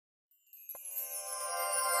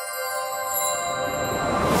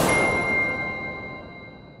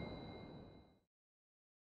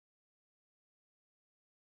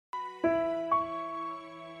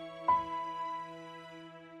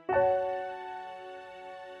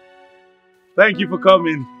Thank you for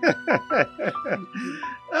coming.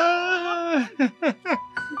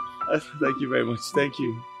 Thank you very much. Thank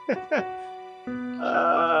you.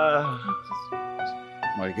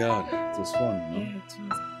 My God, it was fun, no? Yeah, it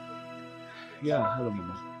was. Yeah, hello,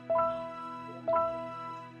 Mama.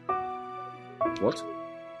 What?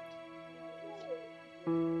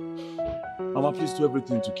 Mama, please do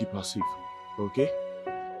everything to keep her safe, okay?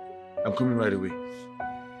 I'm coming right away.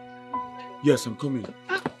 Yes, I'm coming.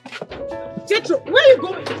 Jethro, where are you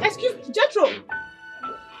going? Excuse me, Jethro!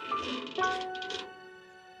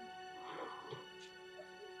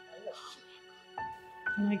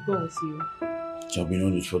 Can I go with you? There'll be no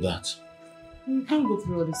need for that. You can't go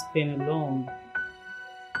through all this pain alone.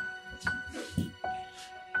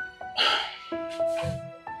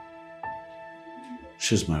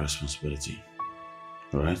 She's my responsibility.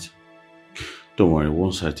 Alright? Don't worry,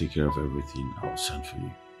 once I take care of everything, I'll send for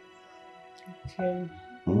you. Okay.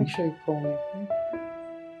 Make sure you call me, okay?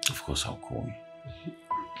 Of course I'll call you.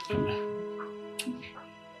 Come here.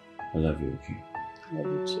 I love you, okay? Love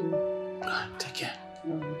you too. Take care.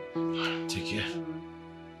 Take care.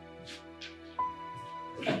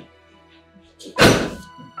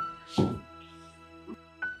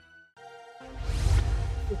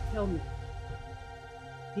 So tell me,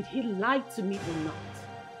 did he lie to me or not?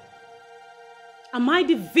 Am I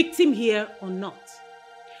the victim here or not?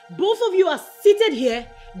 Both of you are seated here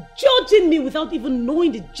judging me without even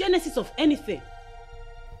knowing the genesis of anything.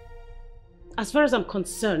 As far as I'm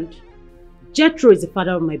concerned, Jethro is the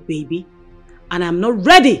father of my baby, and I'm not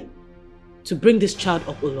ready to bring this child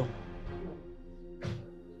up alone.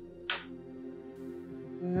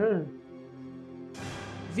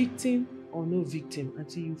 Victim or no victim,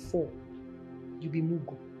 until you fall, you be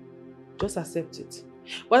mugu. Just accept it.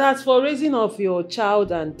 But as for raising of your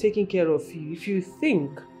child and taking care of you, if you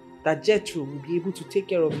think that Jethro will be able to take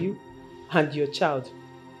care of you and your child,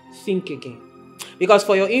 think again. Because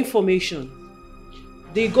for your information,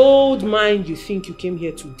 the gold mine you think you came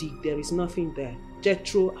here to dig, there is nothing there.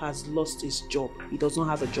 Jethro has lost his job. He does not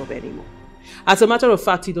have a job anymore. As a matter of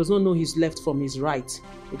fact, he does not know his left from his right.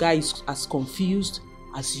 The guy is as confused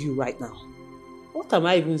as you right now. What am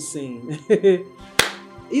I even saying?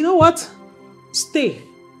 You know what? Stay.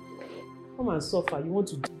 Come and suffer. You want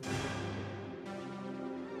to do.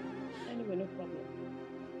 Anyway, no problem.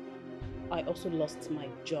 I also lost my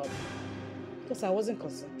job because I wasn't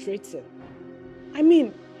concentrating. I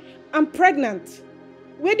mean, I'm pregnant.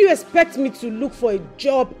 Where do you expect me to look for a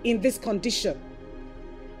job in this condition?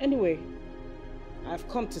 Anyway, I've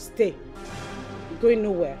come to stay. I'm going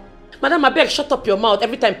nowhere. Madam, I beg, shut up your mouth.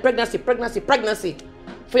 Every time pregnancy, pregnancy, pregnancy.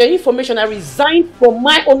 For your information, I resigned from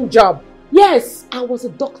my own job. Yes, I was a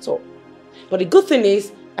doctor. But the good thing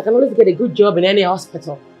is, I can always get a good job in any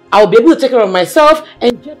hospital. I will be able to take care of myself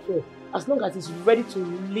and Jethro, as long as he's ready to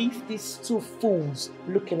leave these two fools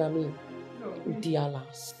looking at me. Dear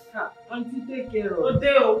last. Auntie, take care of.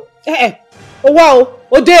 Odeo. Oh wow.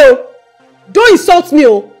 Odeo. Don't insult me,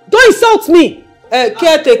 oh. Don't insult me.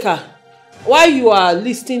 Caretaker, while you are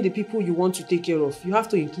listing the people you want to take care of, you have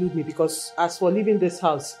to include me because as for leaving this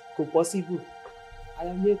house, go possible. I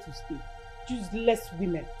am here to stay. Useless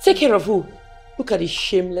women. Take care of who? Look at these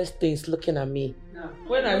shameless things looking at me.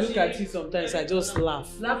 When I look at you sometimes, I just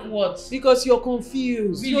laugh. Laugh what? Because you're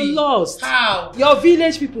confused. Really? You're lost. How? Your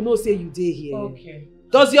village people know say you dey here. Okay.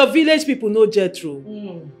 Does your village people know Jethro?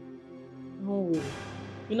 No.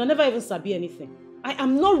 You know, never even sabi anything. I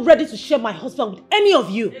am not ready to share my husband with any of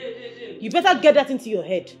you. You better get that into your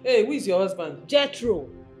head. Hey, who is your husband? Jethro.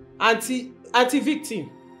 Auntie Victim.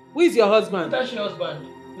 Who is your husband? That's your husband.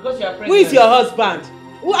 Because you are pregnant. Who is your husband?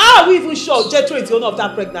 How are we even sure Jethro is the owner of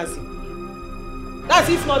that pregnancy? That's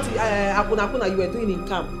if not Akuna you were doing in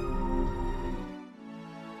camp.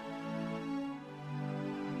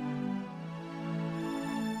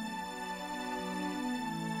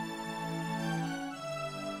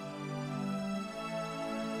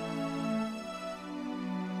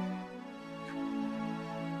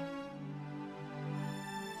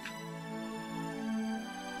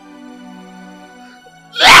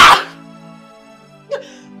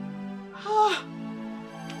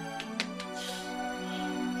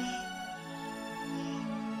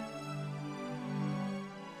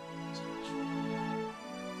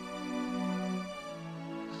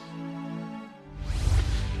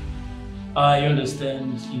 I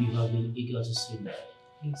understand you have been eager to see me.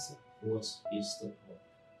 Yes, sir. What is the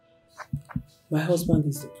problem? My husband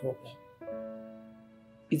is the problem.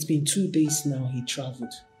 It's been 2 days now he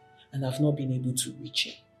traveled and I've not been able to reach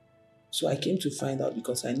him. So I came to find out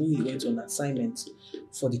because I know he went on assignment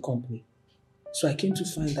for the company. So I came to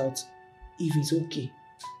find out if it's okay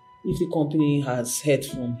if the company has heard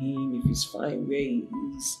from him, if he's fine where he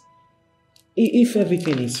is. If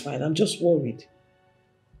everything is fine, I'm just worried.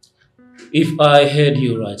 If I heard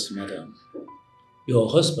you right, madam, your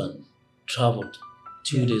husband traveled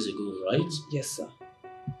 2 days ago, right? Yes, sir.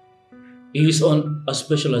 He is on a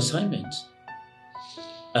special assignment.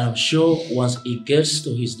 And I'm sure once he gets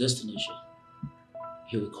to his destination,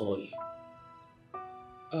 he will call you.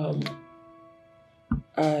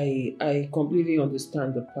 I completely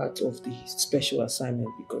understand the part of the special assignment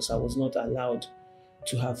because I was not allowed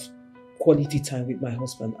to have quality time with my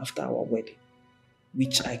husband after our wedding,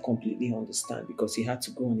 which I completely understand because he had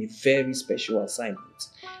to go on a very special assignment,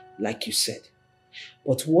 like you said.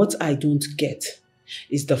 But what I don't get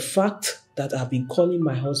is the fact that I've been calling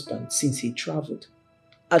my husband since he traveled.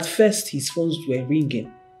 At first, his phones were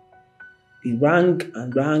ringing. He rang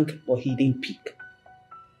and rang, but he didn't pick.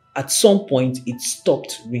 At some point, it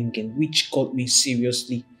stopped ringing, which got me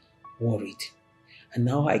seriously worried. And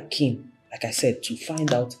now I came, like I said, to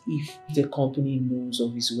find out if the company knows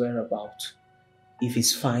of his whereabouts, if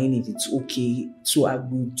it's fine, if it's okay, so I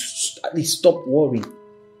would at least stop worrying.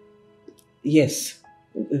 Yes,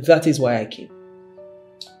 that is why I came.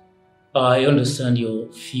 I understand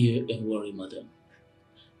your fear and worry, madam.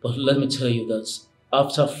 But let me tell you that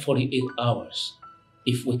after 48 hours,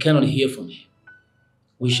 if we cannot hear from him,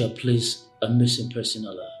 we shall place a missing person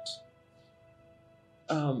alert.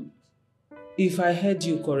 If I heard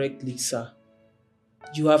you correctly, sir,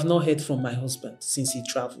 you have not heard from my husband since he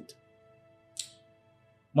traveled.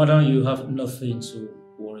 Madam, you have nothing to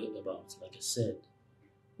worry about. Like I said,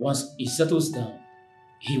 once he settles down,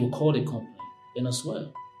 he will call the company and as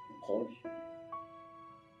well call you.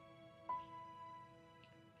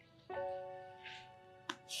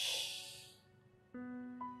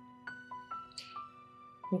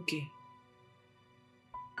 Okay.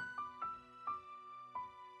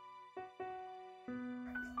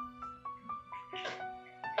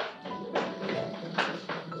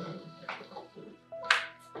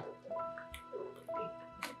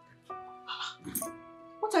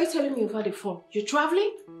 What are you telling me over the phone? You're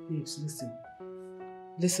traveling? Babes,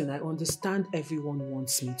 listen, I understand everyone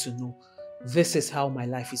wants me to know this is how my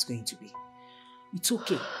life is going to be. It's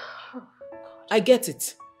okay. I get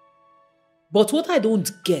it. But what I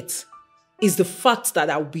don't get is the fact that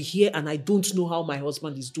I'll be here and I don't know how my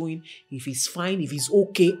husband is doing, if he's fine, if he's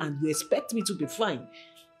okay, and you expect me to be fine.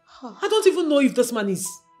 I don't even know if this man is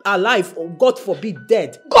alive or, God forbid,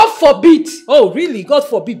 dead. God forbid! Oh, really? God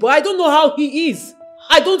forbid. But I don't know how he is.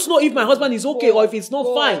 I don't know if my husband is okay or if he's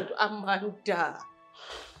not fine. Amanda.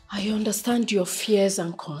 I understand your fears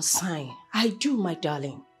and concern. I do, my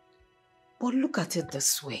darling. But look at it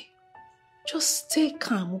this way. Just stay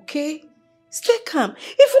calm, okay? Stay calm.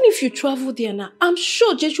 Even if you travel there now, I'm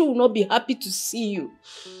sure Joshua will not be happy to see you.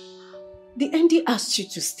 The ND asked you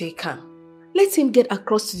to stay calm. Let him get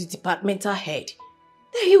across to the departmental head.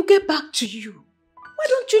 Then he'll get back to you. Why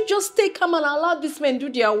don't you just stay calm and allow these men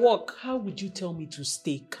do their work? How would you tell me to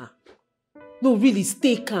stay calm? No, really,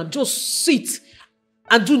 stay calm. Just sit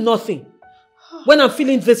and do nothing. When I'm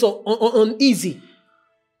feeling this uneasy.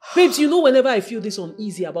 Babes, you know whenever I feel this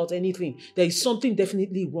uneasy about anything, there is something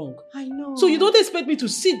definitely wrong. I know. So you don't expect me to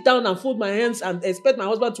sit down and fold my hands and expect my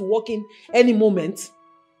husband to walk in any moment?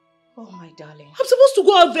 Oh, my darling. I'm supposed to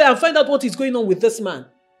go out there and find out what is going on with this man.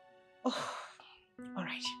 Oh, all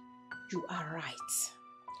right. You are right.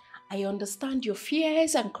 I understand your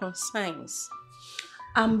fears and concerns.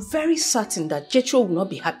 I'm very certain that Jethro will not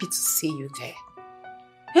be happy to see you there.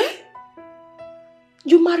 Eh?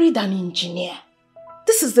 You married an engineer.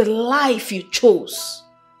 This is the life you chose.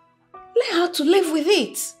 Learn how to live with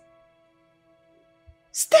it.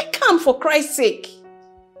 Stay calm for Christ's sake.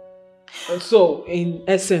 So, in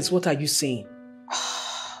essence, what are you saying?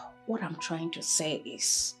 What I'm trying to say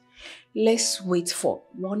is, let's wait for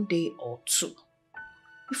 1 day or 2.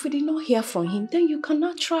 If we did not hear from him, then you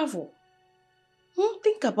cannot travel.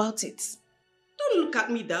 Think about it. Don't look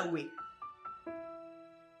at me that way.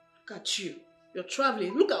 Look at you. You're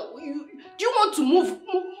traveling. Look at you. Do you want to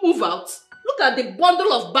move out? Look at the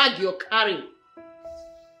bundle of bag you're carrying.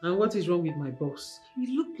 And what is wrong with my boss?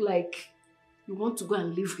 You look like you want to go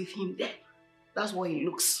and live with him there. That's what he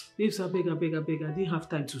looks. Babes, I beg. I didn't have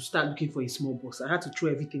time to start looking for a small box. I had to throw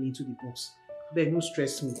everything into the box. Beg, no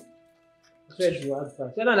stress me. Stress you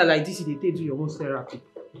advance. You're not like this, they take do your own therapy.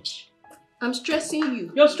 I'm stressing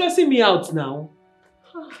you. You're stressing me out now.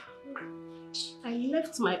 I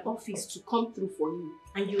left my office to come through for you,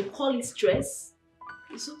 and you call it stress?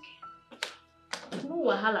 It's okay. No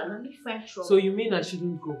wahala, let me find trouble. So you mean I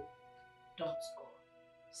shouldn't go? Don't go.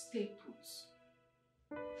 Stay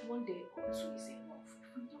put. 1 day or 2 is enough. If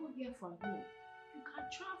we don't hear from him, you can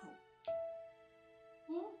travel.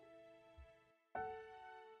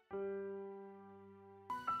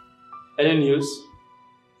 Any news?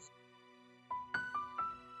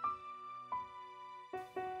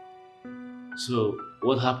 So,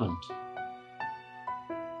 what happened?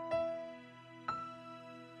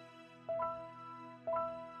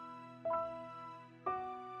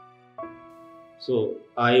 So,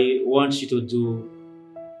 I want you to do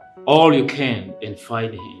all you can and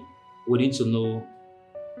find him. We need to know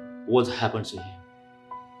what happened to him.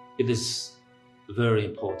 It is very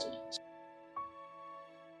important.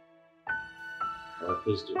 Alright,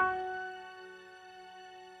 please do.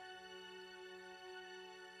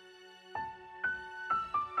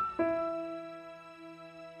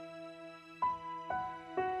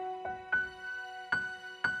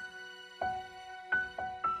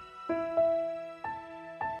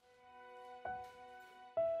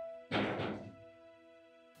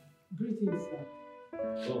 Greetings, sir.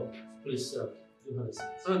 Oh, please, sir. Do have a seat.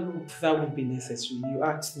 Oh, no, that won't be necessary. You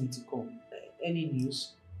asked me to come. Any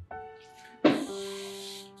news?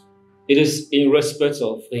 It is in respect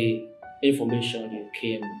of the information you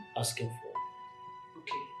came asking for.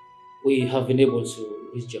 Okay. We have been able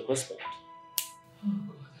to reach your husband. Oh,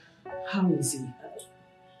 God. How is he?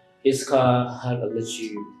 His car had a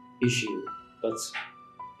little issue, but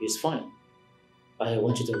he's fine. I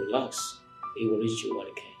want you to relax. He will reach you when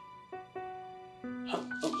he can.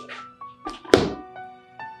 Okay.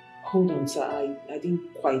 Hold on, sir. I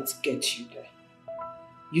didn't quite get you there.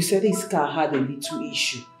 You said his car had a little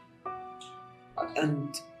issue.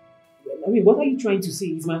 And, I mean, what are you trying to say?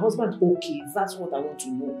 Is my husband okay? That's what I want to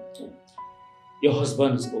know. Your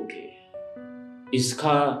husband is okay. His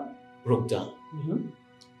car broke down.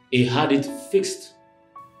 He had it fixed.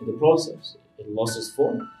 In the process, he lost his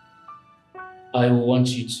phone. I want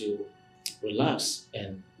you to relax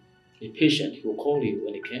and be patient. He will call you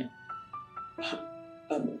when he can.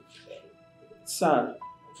 Sir,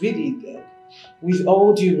 really, with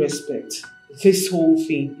all due respect, this whole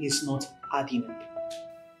thing is not adding up.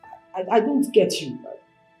 I don't get you.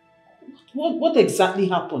 What exactly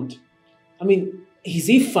happened? I mean, is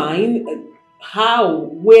he fine? How?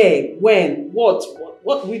 Where? When? What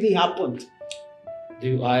really happened?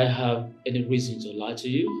 Do I have any reason to lie to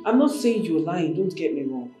you? I'm not saying you're lying, don't get me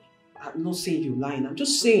wrong. I'm not saying you're lying. I'm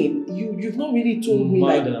just saying you've not really told me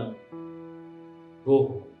like... Madam, go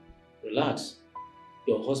home. Relax.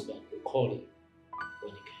 Your husband will call you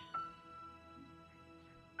when he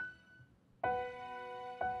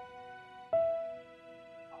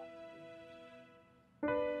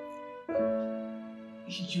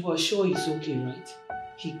can. You are sure he's okay, right?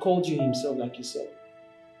 He called you himself like you said.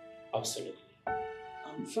 Absolutely.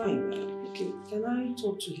 I'm fine. Okay, can I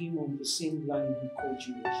talk to him on the same line he called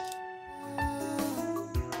you with?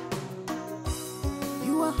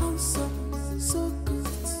 You are handsome, so good,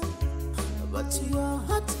 but you are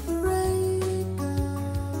heartbreaker.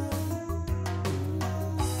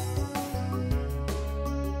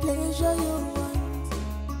 Pleasure you want,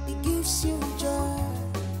 it gives you joy.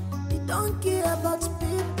 You don't care about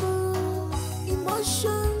people,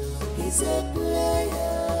 emotions. He's a player.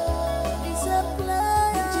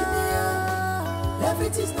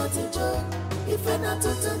 Everything's not a joke. If you're not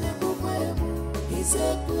totally movable, he's a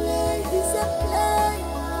player. He's a player.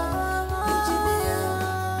 Engineer.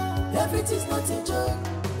 Everything's not a joke.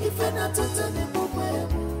 If you're not totally movable,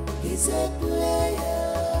 he's a player.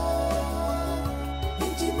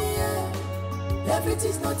 Engineer.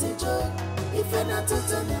 Everything's not a joke. If you're not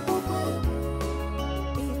totally movable,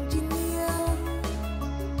 engineer.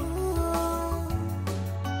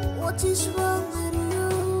 What is wrong with you?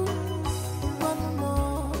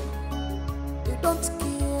 Don't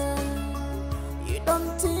care, you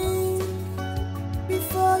don't think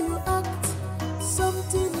before you act.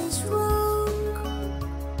 Something is wrong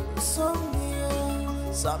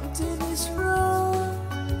somewhere. Something is wrong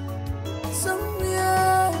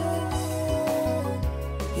somewhere.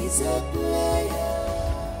 He's a player.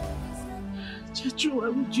 Chacho, why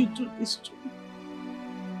would you do this to me?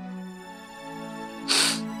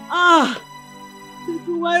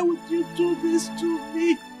 Chacho, why would you do this to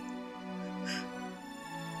me?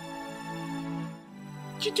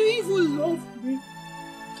 Did you even love me?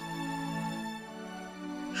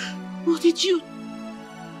 Or did you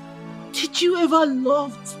ever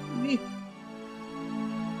love me?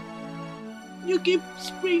 You keep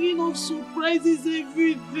springing off surprises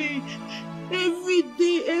every day. Every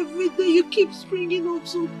day, you keep springing off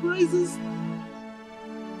surprises.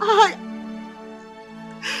 I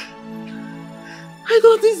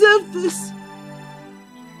don't deserve this.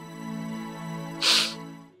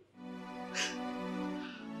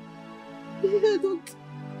 I don't.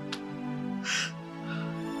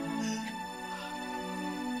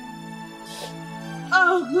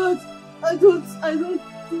 Oh God, I don't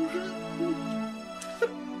do that.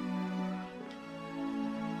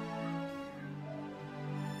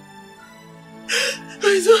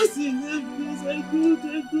 I don't deserve this. I don't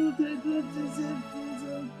deserve this.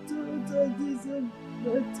 I deserve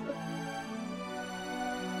better.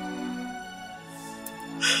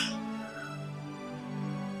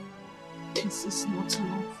 This is not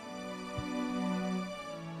love.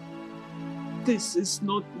 This is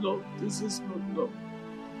not love. This is not love.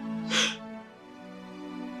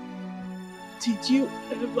 Did you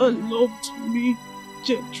ever love me,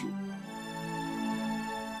 Gertrude?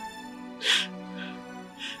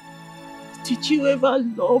 Did you ever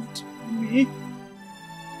love me?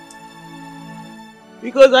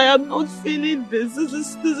 Because I am not feeling this. This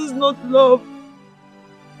is not love.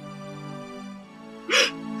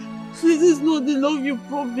 This is not the love you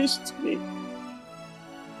promised me.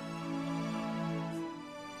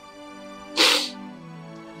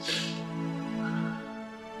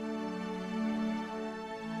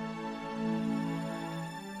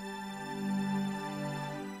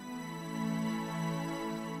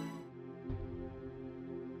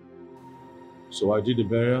 So I did the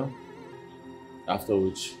burial, after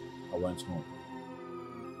which I went home.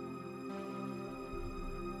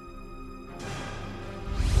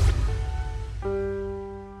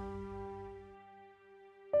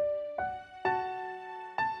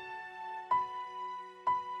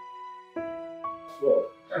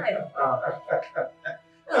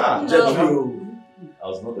 Gertrude, I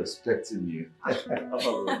was not expecting you.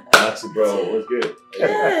 Maxie, bro, what's good?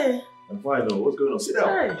 Hey. I'm fine though. What's going on? Sit down.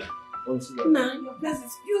 Hey. Sit down. Nah, your place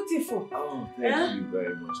is beautiful. Oh, thank you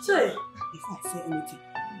very much. Say. Before I say anything,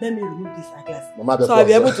 let me remove this eyeglass. Mama, so I'll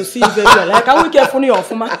be able to see you very well. Like, can we get funny or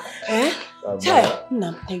fuma?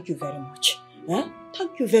 Nam, thank you very much.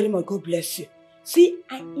 Thank you very much. God bless you. See,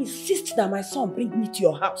 I insist that my son bring me to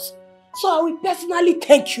your house. So I will personally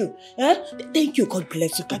thank you. Thank you. God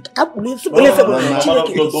bless you. God bless you. Don't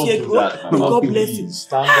do that. God bless you.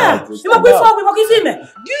 Stand down. Do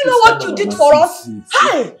you know what you did for us?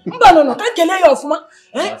 Hey, no, can't you lay off, ma?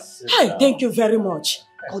 Hey, thank you very much.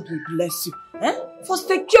 God will bless you. For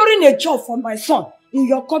securing a job for my son in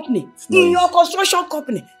your company, in your construction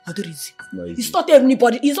company. It's not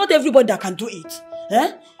everybody that can do it.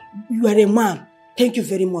 You are a man. Thank you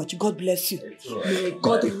very much. God bless you. May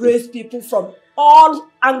God raise people from all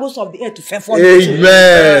angles of the earth to fair for you.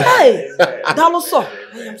 Amen. Hey, Daloso,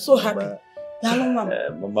 I am so happy.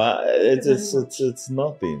 Mama, it's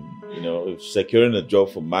nothing. You know, if securing a job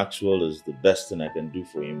for Maxwell is the best thing I can do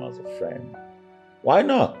for him as a friend, why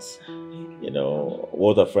not? You know,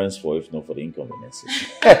 what are friends for if not for the inconveniences?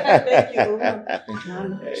 Thank you.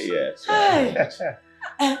 Yes.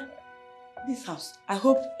 Hey. This house. I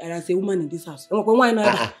hope there is a woman in this house. Why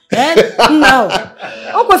not? Now. Now.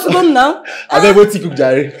 I don't want to cook,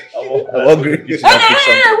 Jerry. I'm hungry. Wait.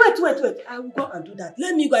 I will go and do that.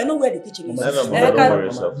 Let me go. I know where the kitchen is. No, don't worry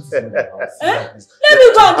yourself. Let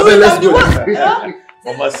me go and do it. Let's go.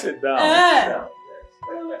 Mama, sit down.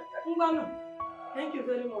 Thank you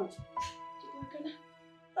very much.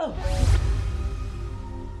 Oh.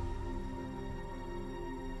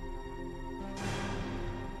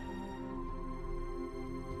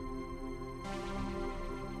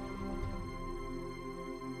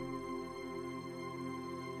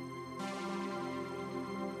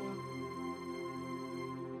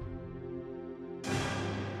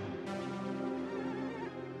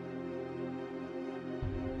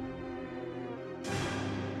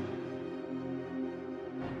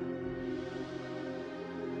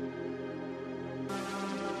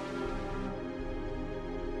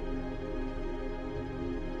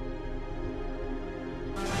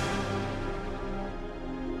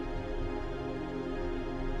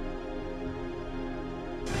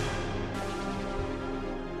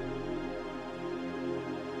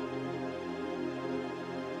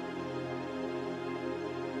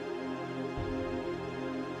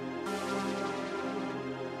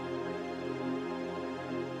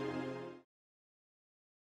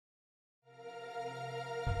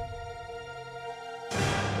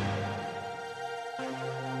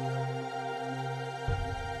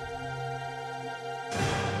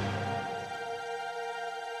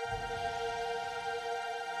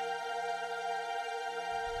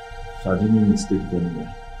 So I didn't even stick it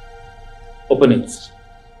anywhere. Open it.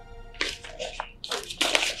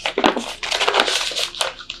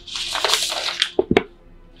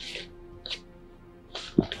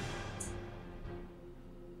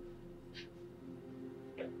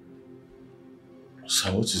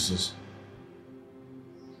 So what is this?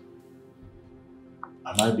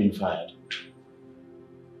 Am I being fired?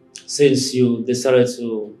 Since you decided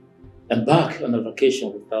to embark on a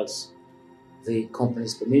vacation without the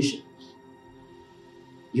company's permission,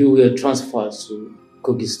 you were transferred to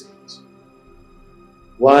Kogi State.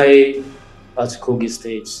 Why at Kogi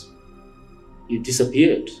State you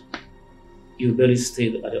disappeared? You barely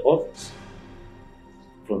stayed at the office.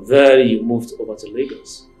 From there you moved over to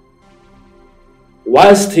Lagos.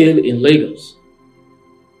 While still in Lagos,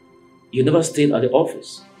 you never stayed at the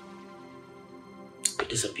office. You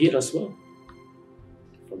disappeared as well.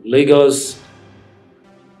 From Lagos,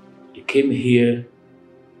 you came here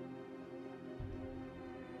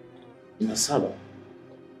in Asaba.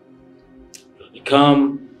 You have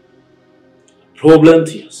become a problem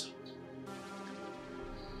to yourself.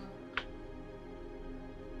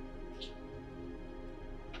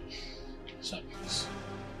 Please.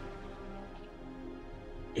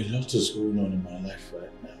 A lot is going on in my life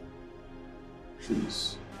right now.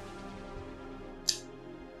 Please.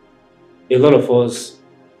 A lot of us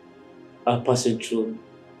are passing through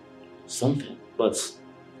something, but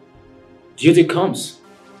duty comes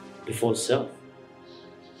before self.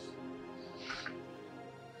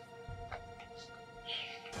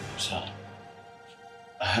 Sir,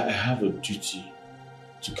 I have a duty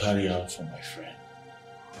to carry out for my friend.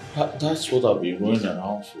 That's what I've been running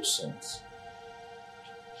around for since.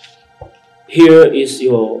 Here is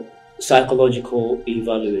your psychological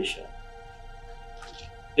evaluation.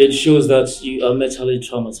 It shows that you are mentally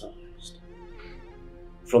traumatized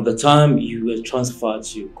from the time you were transferred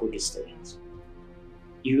to Kogi State.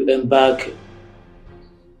 You embark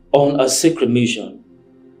on a secret mission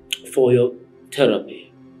for your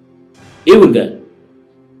therapy. Even then,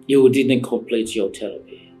 you didn't complete your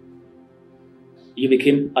therapy. You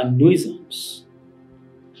became a nuisance,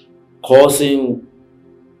 causing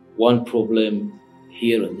one problem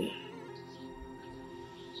here and there.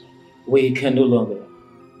 We can no longer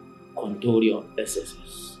condone your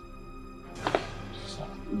excesses.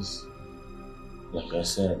 Please. Like I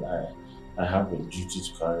said, I have a duty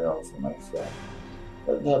to carry out for my friend.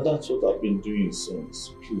 That's what I've been doing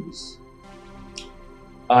since. Please.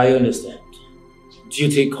 I understand.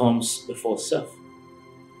 Duty comes before self.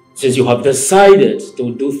 Since you have decided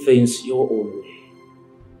to do things your own way,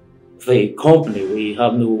 the company will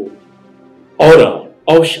have no other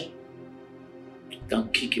option than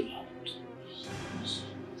kick you out.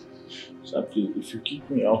 Sir, please, if you kick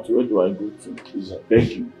me out, where do I go to? Please, I beg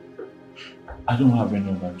you. I don't have any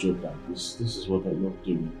other job than this. This is what I love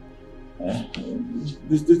doing.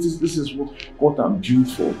 This is what I'm due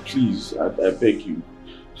for. Please, I beg you.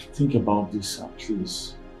 Think about this, sir.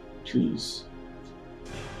 Please. Please.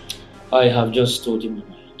 I have just told you my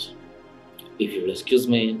mind. If you will excuse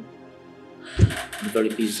me, I'm very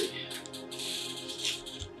busy.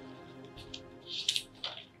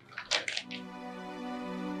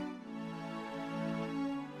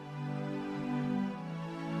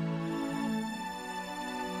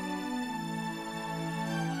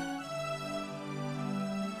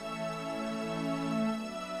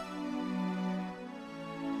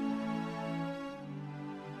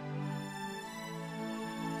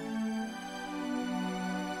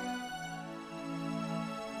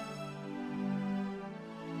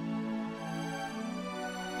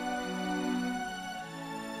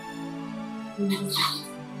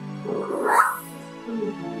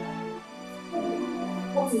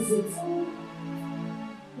 What is it?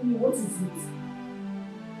 Honey, what is it?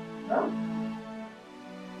 Huh?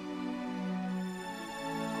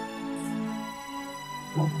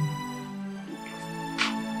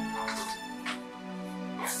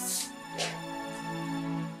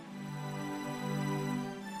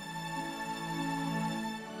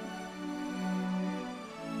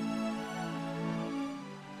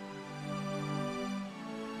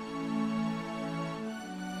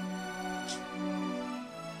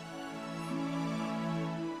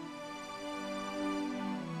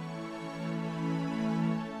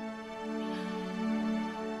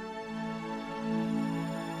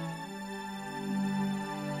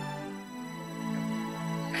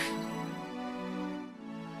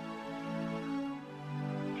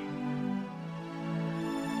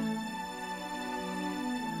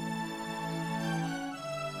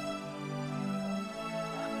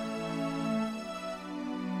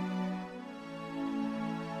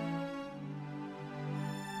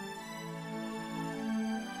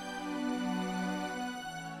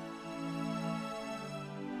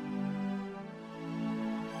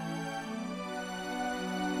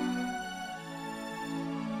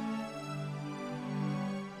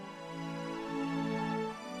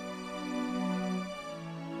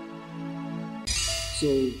 So,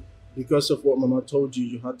 Because of what Mama told you,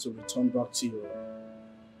 you had to return back to your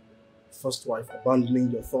first wife,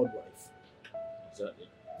 abandoning your third wife. Exactly.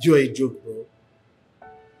 You're a joke, bro.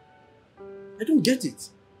 I don't get it.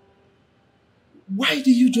 Why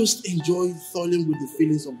do you just enjoy toiling with the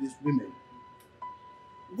feelings of these women?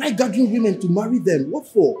 Why gathering women to marry them? What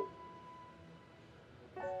for?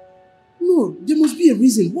 No, there must be a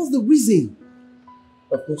reason. What's the reason?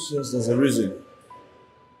 Of course, yes, there's a reason.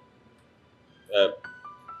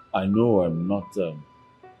 I know I'm not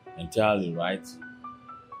entirely right,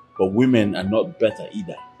 but women are not better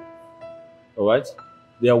either. Alright?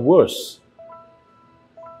 They are worse.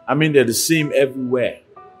 I mean, they're the same everywhere.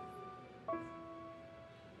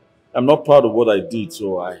 I'm not proud of what I did,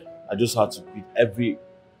 so I just had to quit every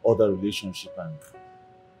other relationship and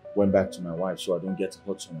went back to my wife so I don't get to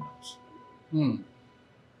hurt someone else.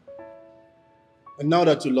 And now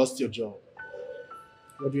that you lost your job,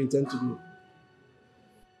 what do you intend to do?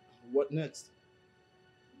 What next?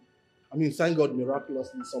 I mean, thank God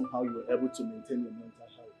miraculously somehow you were able to maintain your mental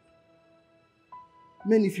health. I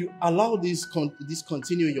mean, if you allow this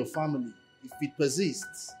continue in your family, if it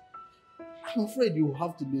persists, I'm afraid you will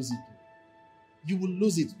have to lose it. You will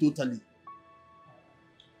lose it totally.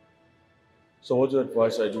 So what do you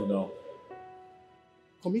advise I do now?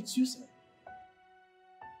 Commit suicide.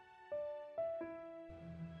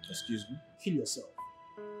 Excuse me? Kill yourself.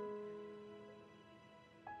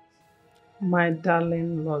 My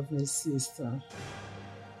darling, lovely sister.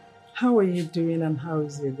 How are you doing and how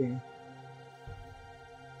is your day?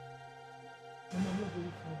 I'm not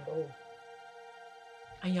doing fine at all.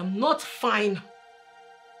 I am not fine.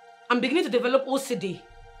 I'm beginning to develop OCD.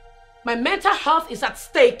 My mental health is at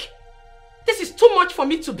stake. This is too much for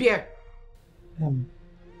me to bear.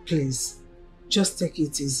 Please, just take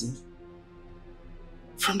it easy.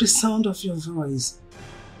 From the sound of your voice,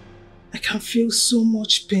 I can feel so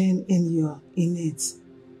much pain in it.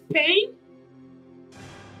 Pain?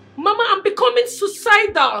 Mama, I'm becoming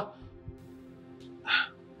suicidal.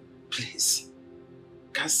 Please,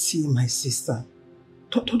 can't see my sister.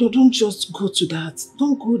 Don't just go to that.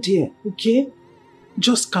 Don't go there, okay?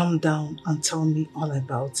 Just calm down and tell me all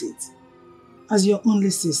about it. As your only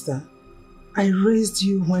sister, I raised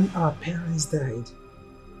you when our parents died.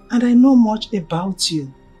 And I know much about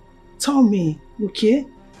you. Tell me, okay?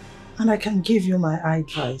 And I can give you my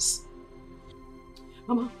advice.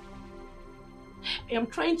 Mama, I am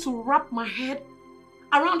trying to wrap my head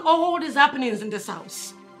around all these happenings in this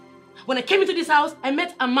house. When I came into this house, I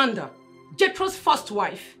met Amanda, Jethro's first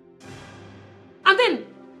wife. And then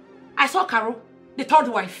I saw Carol, the third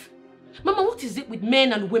wife. Mama, what is it with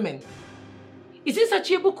men and women? Is this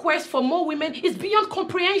achievable quest for more women? It's beyond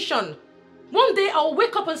comprehension. One day I'll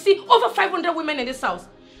wake up and see over 500 women in this house.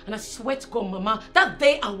 And I swear to God, Mama, that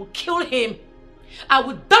day I will kill him. I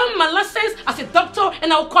will damn my license as a doctor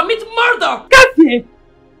and I will commit murder. Cassie!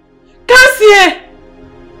 Cassie!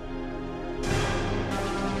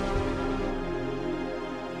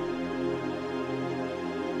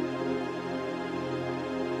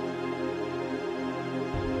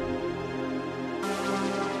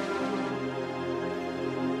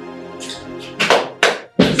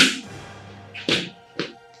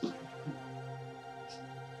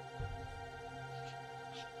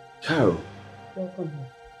 Carol. Welcome.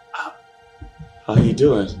 How you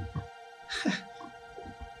doing?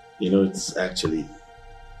 You know, it's actually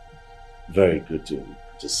very good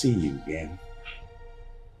to see you again.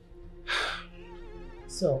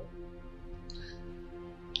 So?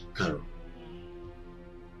 Carol,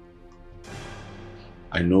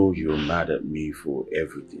 I know you're mad at me for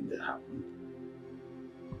everything that happened.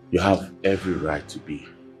 You have every right to be.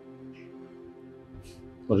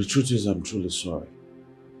 But the truth is, I'm truly sorry.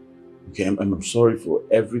 Okay, I'm sorry for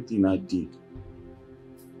everything I did.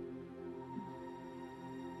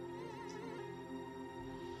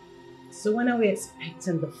 So when are we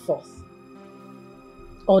expecting the 4th?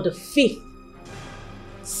 Or the 5th?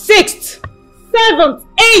 6th? 7th?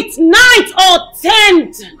 8th? 9th? Or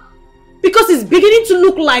 10th? Because it's beginning to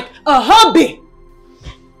look like a hobby.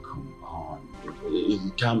 Come on.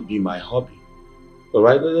 It can't be my hobby.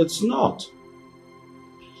 Alright? It's not.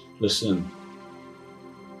 Listen.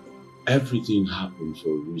 Everything happened for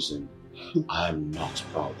a reason I'm not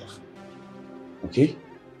proud of. Okay?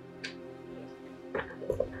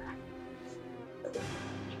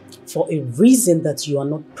 For a reason that you are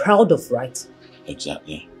not proud of, right?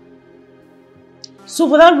 Exactly. So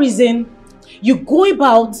for that reason, you go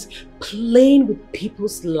about playing with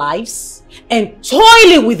people's lives and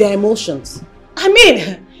toiling with their emotions. I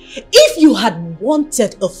mean, if you had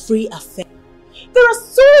wanted a free affair, there are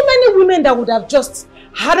so many women that would have just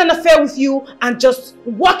had an affair with you, and just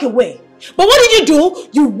walk away. But what did you do?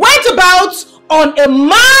 You went about on a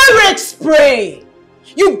marriage spree.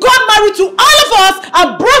 You got married to all of us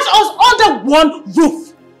and brought us under one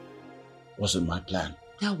roof. Wasn't my plan.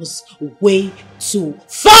 That was way too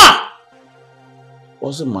far.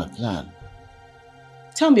 Wasn't my plan.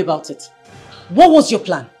 Tell me about it. What was your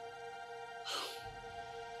plan?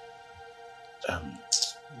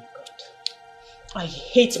 I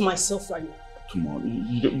hate myself right now. Come on,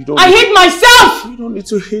 you don't. I hate myself! You don't need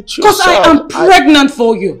to hate yourself. Because I am pregnant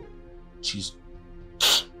for you. Jeez.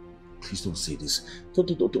 Please don't say this.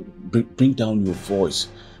 Don't bring down your voice.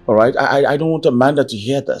 Alright? I don't want Amanda to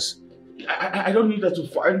hear this. I don't need her to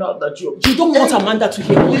find out that you're... You don't want Amanda to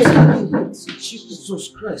hear this? Jesus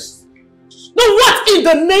Christ. No, what in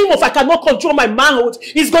the name of I cannot control my manhood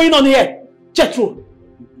is going on here? Jethro,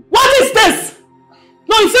 what is this?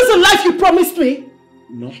 No, is this the life you promised me?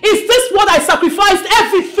 No. Is this what I sacrificed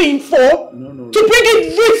everything for? No. To bring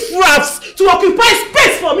in riffraffs to occupy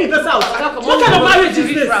space for me in this house? What kind of marriage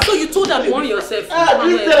is this? So you told her you want yourself. I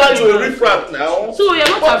didn't tell her you were riffraff now. So you're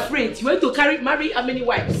not afraid. You want to marry how many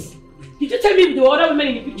wives? Did you tell me the other women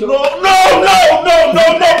in the picture? No,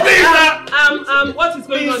 please. What is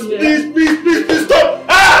going on here? Please, stop.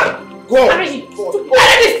 Go.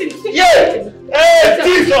 Yeah.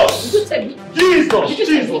 Jesus. Did you tell me?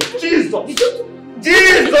 Jesus.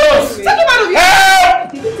 Take him out of here.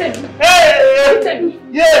 Help. Did you tell me? Hey. Did you tell me?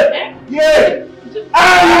 Yeah.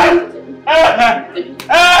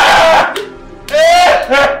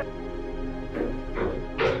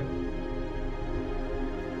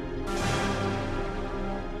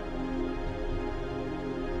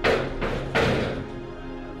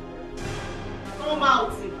 Come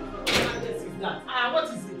out. What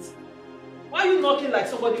is it? Why are you knocking like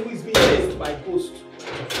somebody who is being chased by ghost?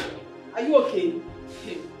 Are you okay?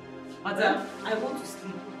 Madam, I want to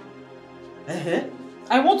sleep.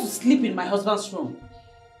 I want to sleep in my husband's room.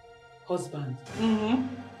 Husband?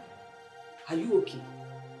 Are you okay?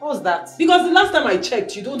 What's that? Because the last time I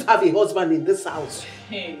checked, you don't have a husband in this house.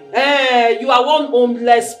 You are one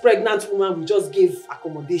homeless pregnant woman who just gave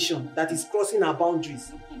accommodation that is crossing our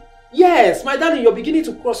boundaries. Yes, my darling, you're beginning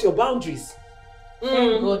to cross your boundaries.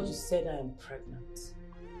 Thank God you said I am pregnant.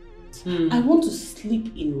 I want to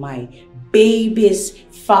sleep in my baby's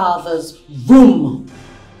father's room.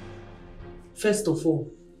 First of all,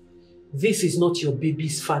 this is not your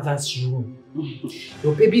baby's father's room.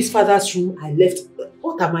 Your baby's father's room, I left.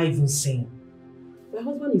 What am I even saying? My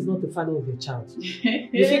husband is not the father of your child.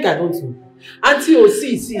 You think I don't know? Auntie,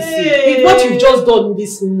 see. With what you've just done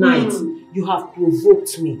this night, you have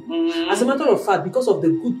provoked me. As a matter of fact, because of the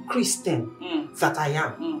good Christian that I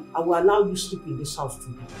am, I will allow you sleep in this house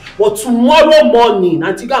today. But tomorrow morning,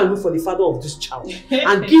 Auntie, go and look for the father of this child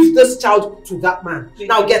and give this child to that man.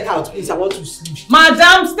 Now get out, please. I want to sleep.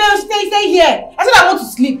 Madam, stay here. I said I want to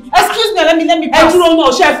sleep. Excuse me, let me pass.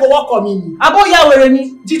 No, chef, for what coming?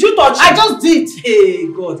 Did you touch me? I just did. Hey,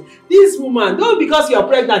 God. This woman, don't because you're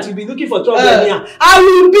pregnant, you'll be looking for trouble here. I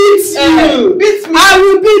will beat you. Beat me. I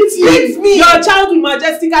will beat you. Beat me. Your child will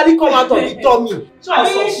majestically come out of the tummy.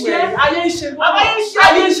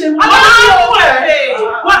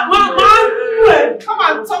 Come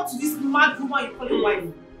and talk to this mad woman you call your wife.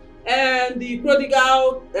 And the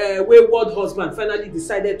prodigal, wayward husband finally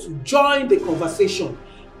decided to join the conversation.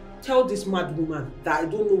 Tell this mad woman that I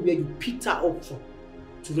don't know where you picked her up from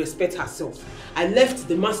to respect herself. I left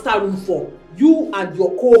the master room for you and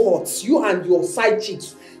your cohorts, you and your side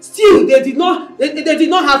chicks. Still, they did not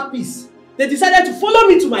have peace. They decided to follow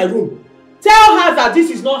me to my room. Tell her that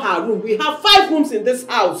this is not her room. We have 5 rooms in this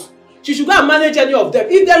house. She should go and manage any of them.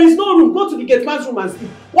 If there is no room, go to the gate man's room and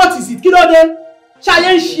sleep. What is it? Kidode?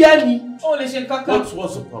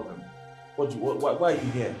 What's the problem? Why are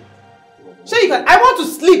you here? I want to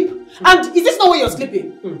sleep. And is this not where you're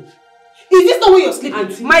sleeping? Is this not where you're sleeping?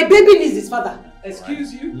 Auntie, my baby needs his father.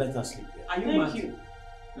 Excuse you? Let her sleep here. Are you mad?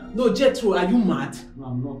 No, Jethro, are you mad? No,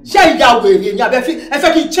 I'm not.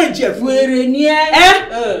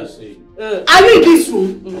 Are you in this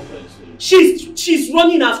room? She's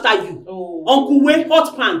running after you. Uncle Way,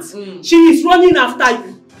 hot pants. She is running after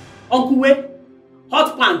you. Uncle Way,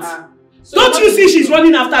 hot pants. So don't you see she's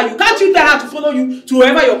running after you? Can't you tell her to follow you to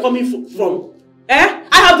wherever you're coming from? I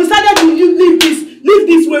have decided to leave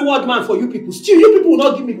this wayward man for you people. Still, you people will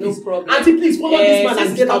not give me peace. No problem. Auntie, please follow this man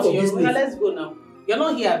and get out of this place. Let's go now. You're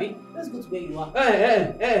not here, Abi. Let's go to where you are.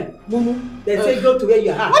 Mumu, they say go to where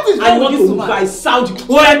you are. What is wrong with this woman? I sound you.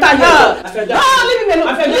 Go enter here. Leave me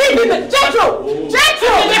alone. Leave me. Jethro!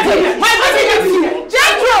 My baby needs you.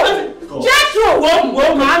 Jethro!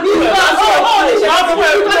 Whoa, man. You cannot do it. You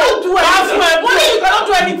cannot do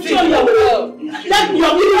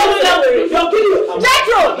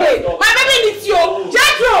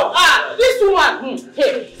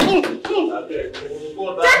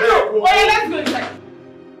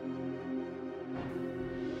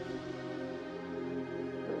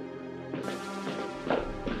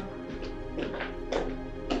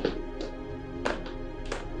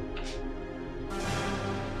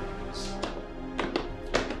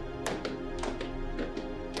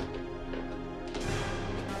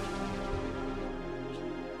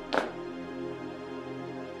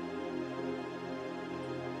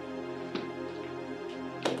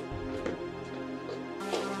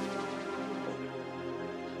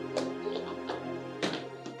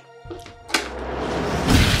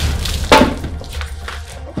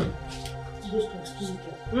Excuse me.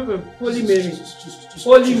 Holy Mary.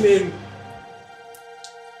 Holy Mary.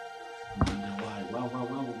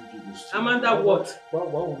 Why would you do this? Amanda, what? Why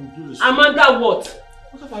would you do this? Amanda, what?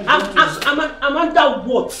 What have I done? Amanda,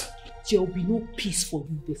 what? There will be no peace for you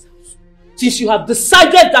in this house. Since you have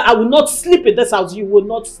decided that I will not sleep in this house, you will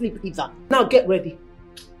not sleep either. Now get ready.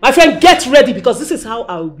 My friend, get ready, because this is how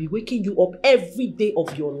I will be waking you up every day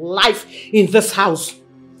of your life in this house.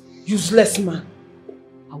 Useless man.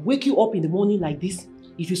 I'll wake you up in the morning like this.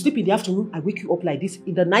 If you sleep in the afternoon, I wake you up like this.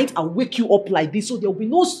 In the night, I'll wake you up like this. So there will be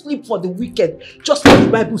no sleep for the wicked. Just like the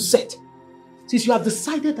Bible said. Since you have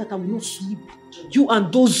decided that I will not sleep, you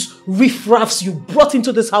and those riffraffs you brought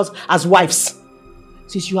into this house as wives.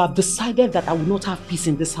 Since you have decided that I will not have peace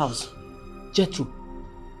in this house, Jethro,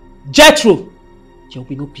 there will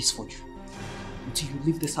be no peace for you until you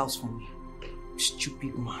leave this house for me. You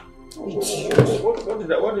stupid man.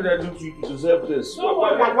 What did I do to you to deserve this?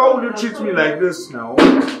 Why would you treat me like this now?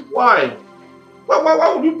 Why?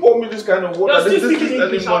 Why would you pour me this kind of water? You're still speaking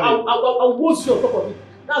English. I'll woz you on top of it.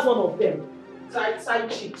 That's one of them. Side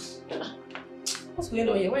chicks. What's going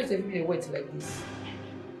on here? Why is everywhere wet like this?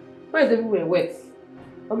 Why is everywhere wet?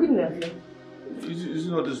 Oh, goodness. It's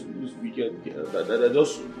not this wicked girl that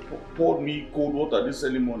just poured me cold water this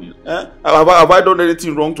early morning. Have I done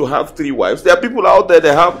anything wrong to have 3 wives? There are people out there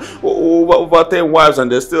that have over 10 wives and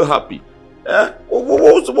they're still happy.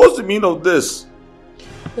 What's the meaning of this?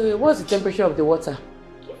 What's the temperature of the water?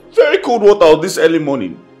 Very cold water this early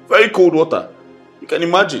morning. Very cold water. You can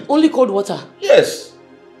imagine. Only cold water? Yes.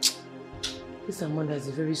 This Amanda is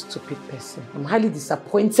a very stupid person. I'm highly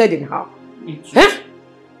disappointed in her. Huh?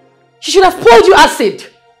 She should have poured you acid.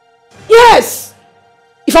 Yes.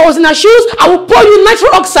 If I was in her shoes, I would pour you nitro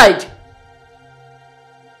oxide.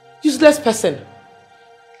 Useless person.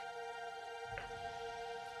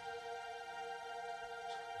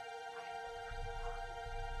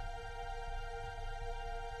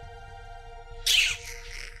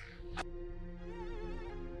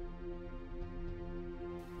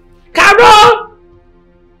 Carol!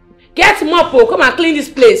 Get mop, come and clean this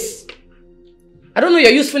place. I don't know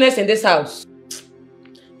your usefulness in this house.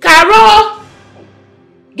 Carol!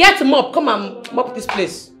 Get mop, come and mop this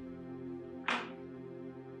place.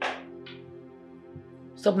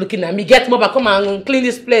 Stop looking at me. Get mop and come and clean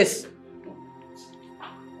this place.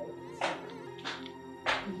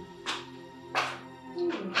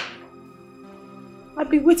 I'll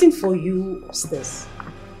be waiting for you upstairs.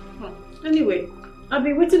 Anyway, I'll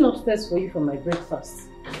be waiting upstairs for you for my breakfast.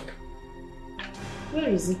 Where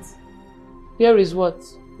is it? Where is what?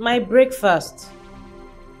 My breakfast.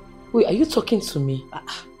 Wait, are you talking to me?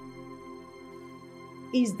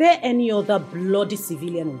 Is there any other bloody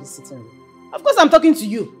civilian in the sitting room? Of course I'm talking to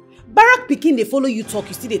you. Barack Pikin, they follow you talk,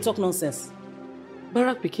 you still they talk nonsense.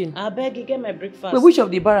 Barack Pikin? I beg you, get my breakfast. Wait, which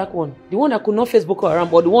of the Barack one? The one that could not face Boko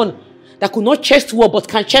Haram, or the one that could not chest war but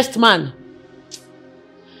can chest man?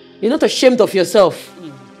 You're not ashamed of yourself.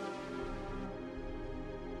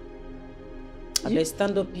 I beg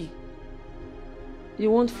stand up. You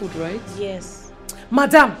want food, right? Yes.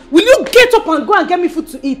 Madam, will you get up and go and get me food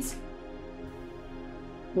to eat?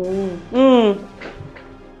 You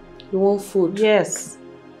want food? Yes.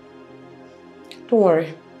 Don't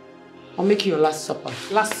worry. I'll make you your last supper.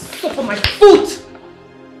 Last supper, my food!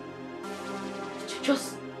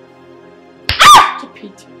 Just...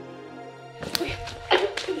 Stupid.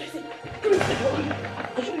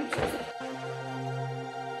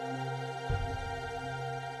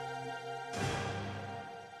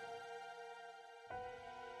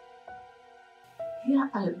 Here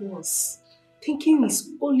I was, thinking it's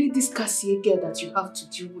only this Cassie girl that you have to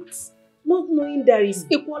deal with. Not knowing there is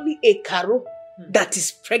equally a Carol that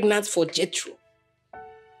is pregnant for Jethro.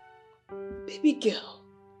 Baby girl,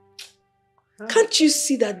 can't you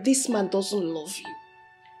see that this man doesn't love you?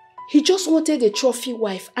 He just wanted a trophy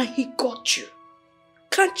wife and he got you.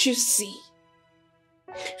 Can't you see?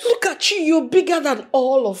 Look at you, you're bigger than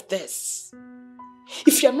all of this.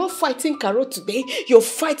 If you're not fighting Carol today, you're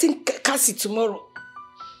fighting Cassie tomorrow.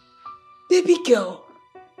 Baby girl,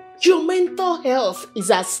 your mental health is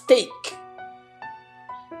at stake.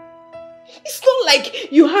 It's not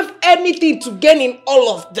like you have anything to gain in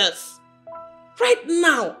all of this. Right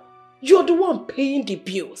now, you're the one paying the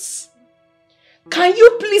bills. Can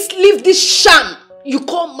you please leave this sham you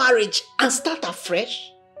call marriage and start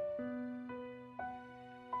afresh?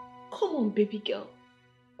 Come on, baby girl.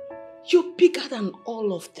 You're bigger than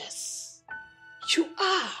all of this. You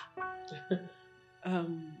are.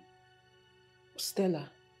 Stella,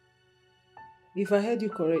 if I heard you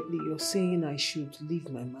correctly, you're saying I should leave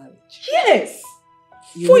my marriage. Yes.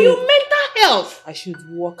 For your mental health. I should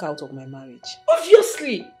walk out of my marriage.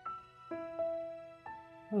 Obviously.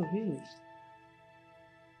 Oh, really?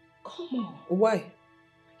 Come on. Why?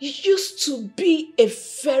 You used to be a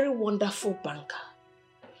very wonderful banker,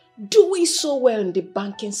 doing so well in the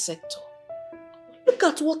banking sector. Look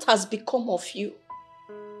at what has become of you.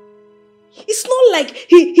 It's not like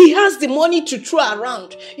he has the money to throw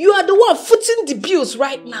around. You are the one footing the bills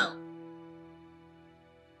right now.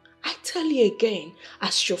 I tell you again,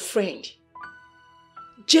 as your friend,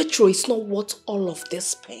 Jethro is not worth all of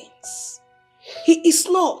these pains. He is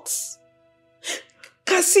not.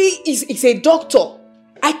 Cassie is a doctor.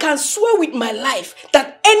 I can swear with my life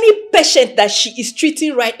that any patient that she is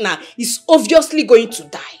treating right now is obviously going to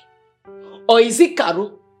die. Or is it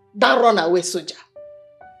Karo, that runaway soldier?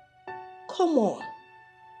 Come on.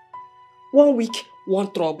 1 week,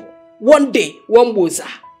 one trouble. 1 day, one boza.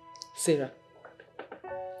 Sarah,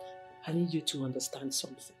 I need you to understand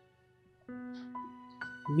something.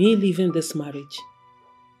 Me leaving this marriage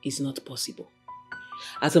is not possible.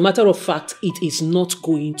 As a matter of fact, it is not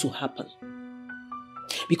going to happen.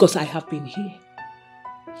 Because I have been here.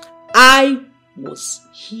 I was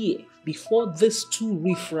here before these two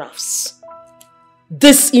riffraffs,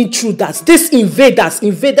 these intruders, these invaders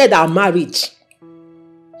invaded our marriage.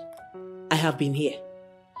 I have been here.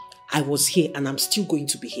 I was here and I'm still going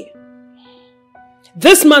to be here.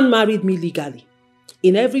 This man married me legally.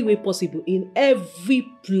 In every way possible, in every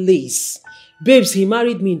place. Babes, he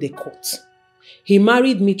married me in the court. He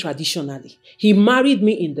married me traditionally. He married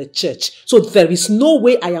me in the church. So there is no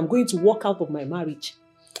way I am going to walk out of my marriage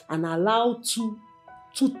and allow two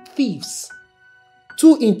thieves,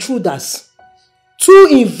 two intruders, two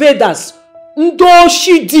invaders,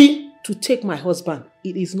 Ndoshidi, to take my husband.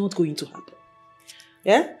 It is not going to happen.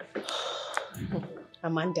 Yeah?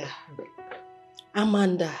 Amanda,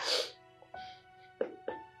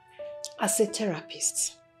 as a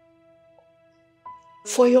therapist,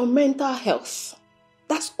 for your mental health,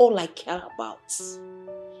 that's all I care about.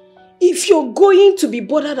 If you're going to be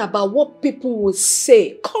bothered about what people will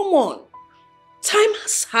say, come on. Time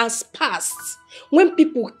has passed when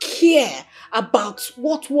people care about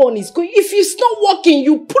what one is going. If it's not working,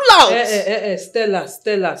 you pull out. Stella.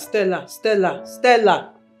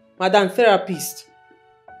 Madam Therapist,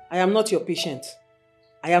 I am not your patient.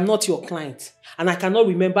 I am not your client. And I cannot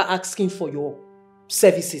remember asking for your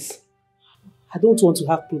services. I don't want to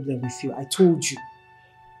have problem with you. I told you.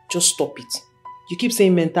 Just stop it. You keep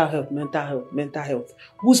saying mental health.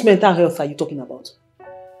 Whose mental health are you talking about?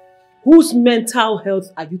 Whose mental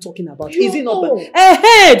health are you talking about? Is it not?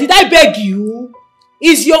 Hey, did I beg you?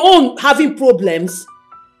 Is your own having problems?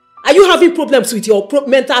 Are you having problems with your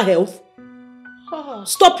mental health?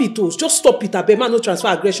 Stop it, oh. Just stop it. Abema no transfer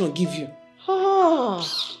aggression give you.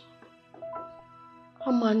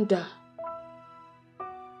 Amanda,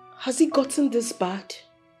 has it gotten this bad?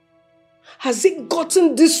 Has it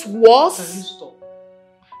gotten this worse?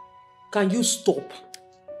 Can you stop?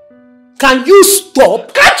 Can you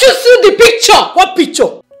stop? Can't you see the picture? What picture?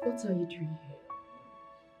 What are you doing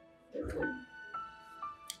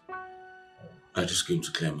here? I just came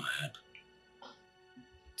to clear my head.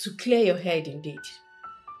 To clear your head, indeed.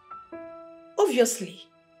 Obviously,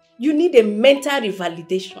 you need a mental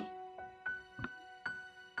revalidation.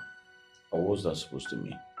 Or what's that supposed to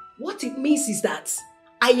mean? What it means is that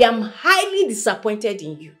I am highly disappointed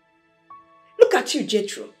in you. Look at you,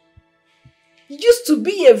 Jethro. You used to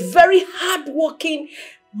be a very hard-working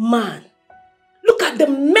man. Look at the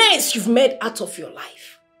mess you've made out of your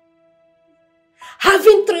life.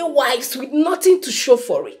 Having 3 wives with nothing to show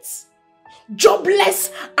for it.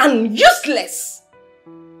 Jobless and useless.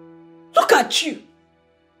 Look at you.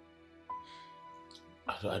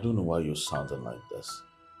 I don't know why you're sounding like this.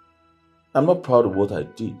 I'm not proud of what I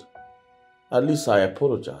did. At least I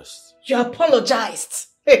apologized. You apologized?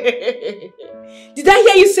 Did I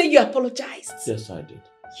hear you say you apologized? Yes, I did.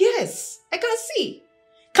 Yes, I can see.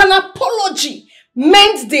 Can apology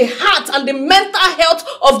mend the heart and the mental health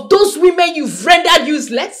of those women you've rendered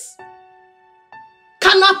useless?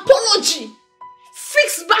 Can apology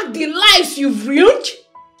fix back the lives you've ruined?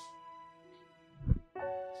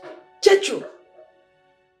 Jethro,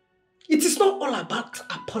 it is not all about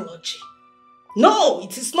apology. No,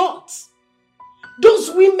 it is not.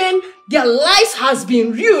 Those women, their lives has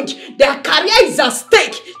been ruined. Their career is at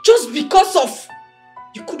stake just because of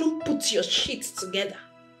you couldn't put your shit together.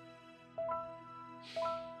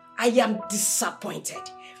 I am disappointed.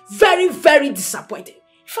 Very, very disappointed.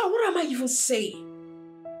 In fact, what am I even saying?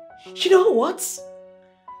 You know what?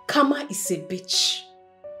 Karma is a bitch.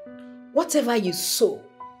 Whatever you sow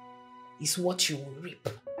is what you will reap.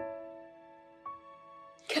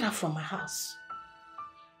 Get out from my house.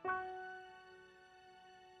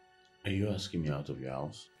 Are you asking me out of your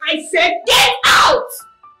house? I said get out!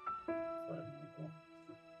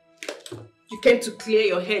 You came to clear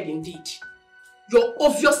your head indeed. You're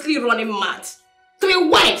obviously running mad. 3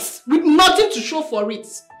 wives with nothing to show for it.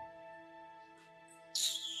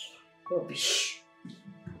 Rubbish.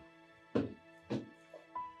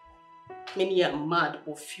 Many are mad,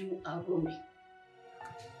 but few are roaming.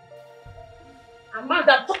 I'm mad,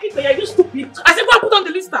 I'm talking to you, you stupid. I said go and put on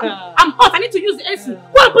the lister. I'm hot, I need to use the AC. Go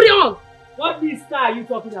and put it on. What lister are you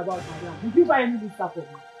talking about, madam? Did you buy any lister for me?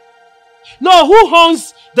 No, who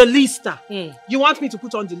owns the lister? You want me to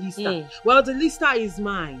put on the lister? Well, the lister is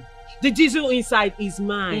mine. The diesel inside is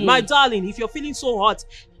mine. My darling, if you're feeling so hot,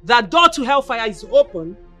 that door to hellfire is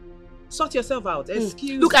open. Sort yourself out.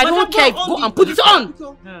 Excuse me. Look, I don't care. Go and put it on.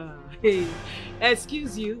 Hey,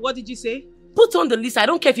 excuse you. What did you say? Put on the list. I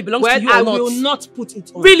don't care if it belongs to you or not. I will not put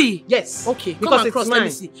it on. Really? Yes. Okay. Because it's mine. Let me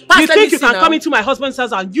see. You think you can come into my husband's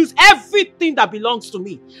house and use everything that belongs to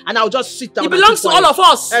me, and I'll just sit down? It belongs to all of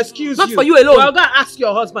us. Excuse you. Not you. for you alone. Well, go and ask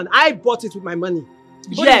your husband. I bought it with my money.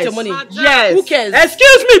 You bought it with your money? Yes. Who cares?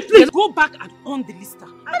 Excuse me, please. Go back and on the lister.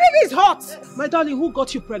 My baby is hot. My darling, who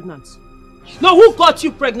got you pregnant? No, who got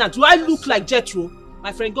you pregnant? Do I look like Jethro?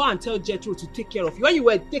 My friend, go and tell Jethro to take care of you. When you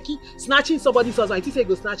were snatching somebody's husband, you say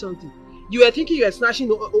go snatch something. You were thinking you were snatching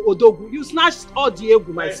Odogu. You snatched all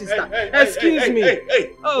Diego, my sister. Excuse me.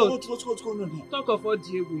 Oh, what's going on here? Talk of all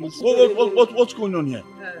Diego. What's going on here?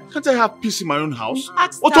 Can't I have peace in my own house?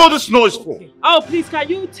 What's all this noise for? Oh, please, can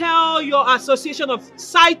you tell your association of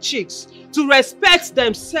side chicks to respect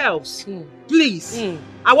themselves? Please.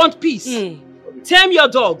 I want peace. Tame your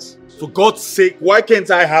dogs. For God's sake, why can't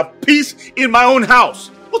I have peace in my own house?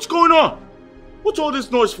 What's going on? What's all this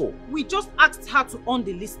noise for? We just asked her to on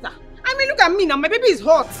the lister. I mean, look at me now. My baby is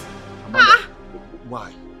hot.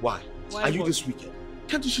 Why? Are you this wicked?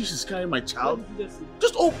 Can't you see she's carrying my child?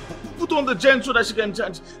 Just put on the gen so that she can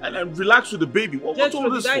and relax with the baby. What's all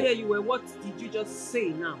this for? Did I hear you? What did you just say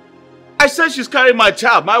now? I said she's carrying my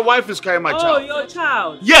child. My wife is carrying my child. Oh, your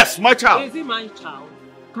child? Yes, my child. Is it my child?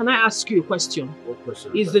 Can I ask you a question? What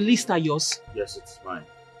question? Is the lister yours? Yes, it's mine.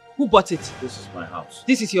 Who bought it? This is my house.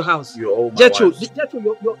 This is your house. You're all my Jethro,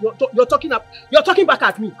 you're talking back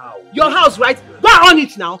at me. How? Your house, right? Go on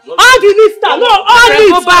it now. On the lister. No, on it.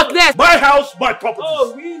 Go back there. My house, my property.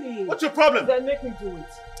 Oh, really? What's your problem? Then make me do it.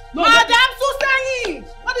 No, Madam Susan,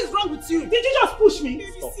 what is wrong with you? Did you just push me?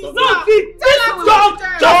 Stop. No,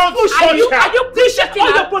 don't push her. Are you pushing her?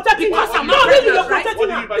 You're protecting her. Because I'm No, not really, pregnant, you're right? protecting her. What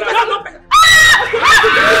do you mean by Because I'm not pregnant. Are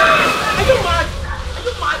you mad? Are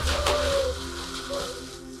you mad?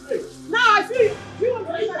 Now I see. Do you want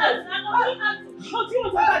to enter that? No, do you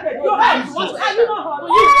want to enter that? You're hot. Are you not hot? No,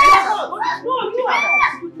 you are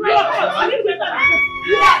hot. You're hot. I need to enter that.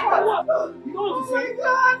 You are hot. You don't want to say?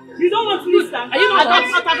 You don't want to listen? Are you not hot?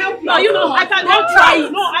 I can help you. No, you know I can don't help try you.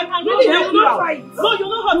 it. No, I can really help you. Try it. No, you're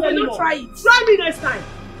not hot anymore. Don't try it. Try me next time.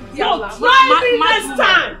 No, try me next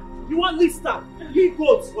time. You want lister? You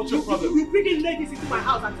goats. What's your problem? You bring in ladies into my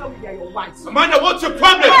house and tell me they're your wives. Amanda, what's your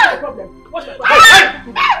problem? What's my problem? What's my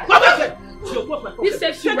problem? What's my problem? This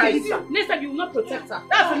saves you right. Next time you will not protect her.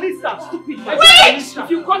 That's a lister. Stupid. Wait! If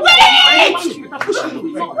you come here, I push you. Push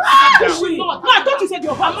you. No, I thought you said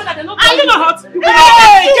you're hot. Are you not hot? Hey!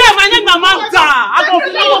 Yeah, my name is Amanda. I go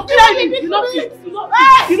clear you. You know fit.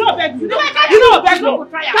 You know beg me. You know beg me.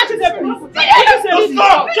 Can't you say please?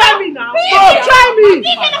 Try me now. Try me.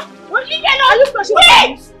 Are you special?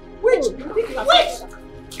 Wait!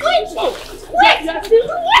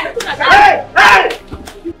 Hey!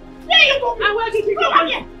 There you go! And where did you go?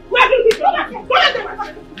 Where did you go? Go back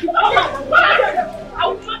there! I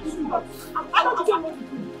will not do that. I don't know what to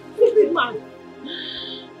do. Stupid man.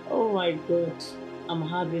 Oh my God. I'm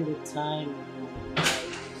having the time.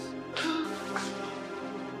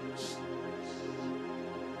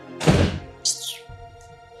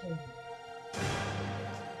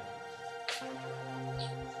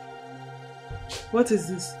 What is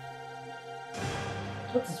this?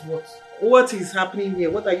 What is what? What is happening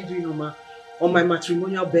here? What are you doing on my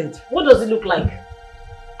matrimonial bed? What does it look like?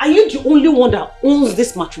 Are you the only one that owns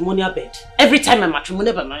this matrimonial bed? Every time my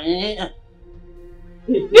matrimonial bed...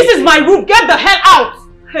 This is my room! Get the hell out!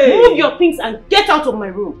 Hey. Move your things and get out of my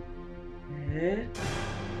room. Eh?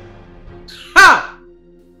 Ha!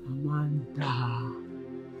 Amanda.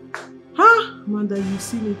 Ha! Amanda, you've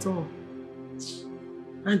seen it all.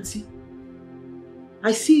 Auntie,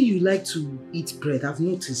 I see you like to eat bread, I've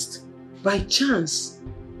noticed. By chance,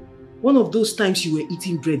 one of those times you were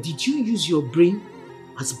eating bread, did you use your brain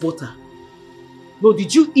as butter? No,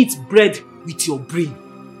 did you eat bread with your brain?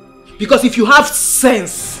 Because if you have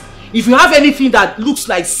sense, if you have anything that looks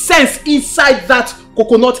like sense inside that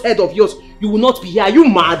coconut head of yours, you will not be here. Are you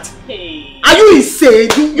mad? Hey. Are you insane?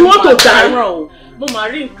 You want to die? Am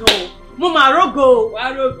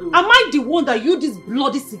I the one that you, this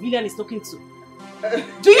bloody civilian, is talking to?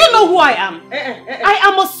 Do you know who I am? I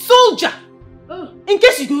am a soldier. In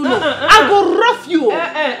case you don't know, I go rough you.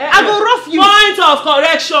 I go rough you. Point of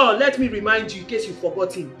correction. Let me remind you, in case you've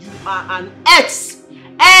forgotten, you are an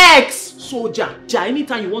ex-soldier.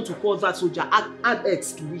 Anytime you want to call that soldier, add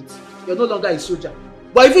X to it. You're no longer a soldier.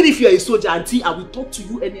 But even if you're a soldier, auntie, I will talk to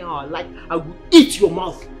you anyhow I like. I will eat your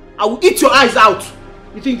mouth. I will eat your eyes out.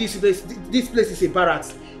 You think this place is a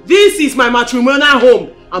barracks? This is my matrimonial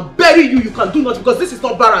home. And bury you, you can do nothing because this is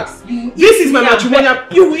not barracks. This is my matrimonial.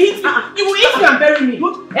 You will eat me. You will eat me and bury me.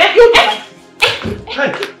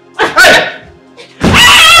 Hey!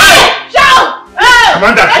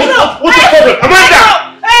 Amanda, what's the problem? Amanda!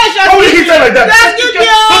 How will you hit her like that?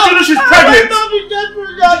 Don't you know she's pregnant?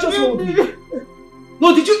 Just hold me. No,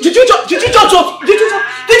 did you just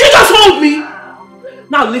hold me?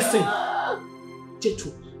 Now listen,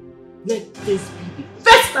 Jethro, let this be the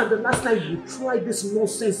first and the last time you try this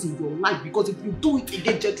nonsense in your life. Because if you do it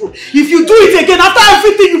again, Jethro, if you do it again after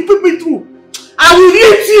everything you put me through, I will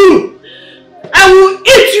eat you. I will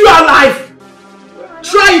eat you alive.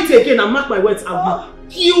 Try it again and mark my words, I will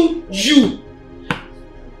kill you.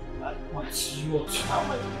 What's your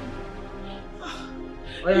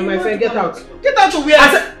Oh yeah, my friend, get out. Get out to where?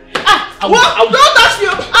 I said, don't touch me.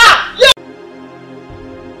 Yeah.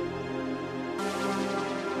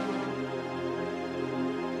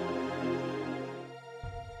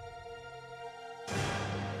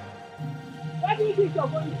 Where do you think you're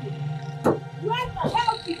going to? Where the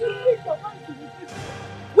hell do you think you're going to?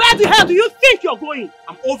 Where the hell do you think you're going?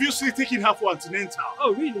 I'm obviously taking her for antenatal.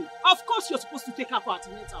 Oh, really? Of course you're supposed to take her for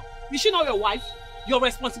antenatal. Is she not your wife? Your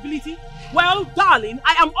responsibility? Well, darling,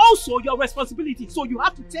 I am also your responsibility. So you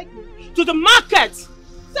have to take me to the market.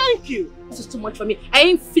 Thank you. This is too much for me. I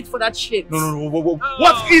ain't fit for that shit. No.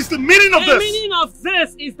 What is the meaning of this? The meaning of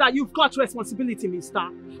this is that you've got responsibility, mister.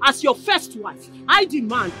 As your first wife, I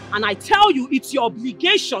demand and I tell you it's your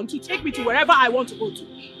obligation to take me to wherever I want to go to.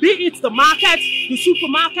 Be it the market, the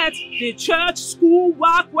supermarket, the church, school,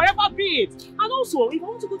 work, wherever be it. And also, if I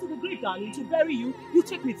want to go to the grave, darling, to bury you, you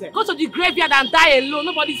take me there. Go to the graveyard and die alone.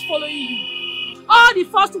 Nobody's following you. All the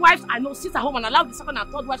first wives I know sit at home and allow the second and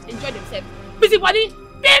third wives to enjoy themselves. Busybody,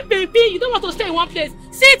 you don't want to stay in one place.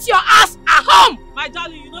 Sit your ass at home. My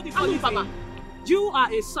darling, you know the funny thing? You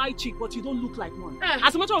are a side chick, but you don't look like one.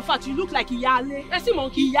 As a matter of fact, you look like Iyale. See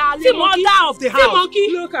monkey. Iyale, mother of the house. See monkey.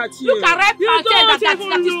 Look at you. Look at red plantain that is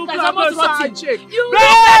almost rotten. Chick. You look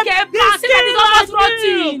like a plantain that is almost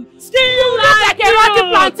rotten. You look like a rotten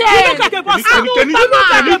plantain. You look like a boss. Can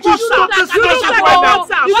you stop this nonsense right now?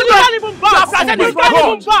 You can't even box. You can't even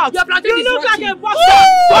box. You look like a boss.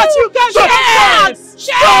 But you can't box.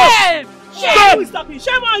 Shame. Shame!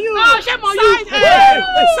 Shame on you! Oh, shame on you!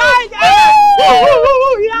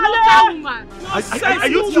 Side Are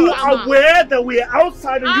you two aware that we are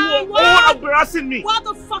outside and you are all embarrassing me? What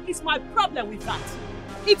the fuck is my problem with that?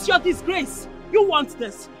 It's your disgrace. You want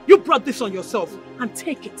this. You brought this on yourself. And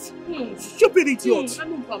take it. Stupid idiot.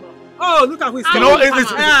 Oh, look at who is You know what? It's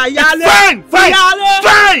fine! I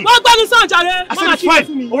said it's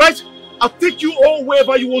fine. Alright? I'll take you all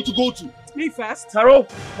wherever you want to go to. Me first. Taro,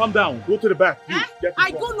 calm down. Go to the back.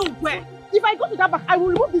 I go nowhere. If I go to that back, I will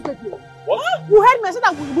remove this baby. What? You heard me, I said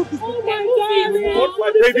I will remove this baby. Oh my God. What,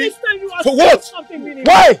 my baby? For what?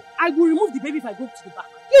 Why? I will remove the baby if I go to the back.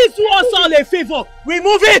 Please do us all a favor.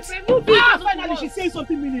 Remove it. Remove it. Finally, she's saying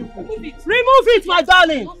something meaningful. Remove it, my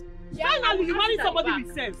darling. Finally, you married somebody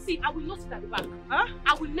with sense. See, I will not sit at the back. Huh?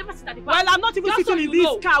 I will never sit at the back. Well, I'm not even Just sitting so in you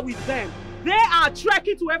this car with them. They are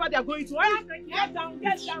trekking to wherever they are going to. Get down,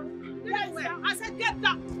 get down. Get down. I said get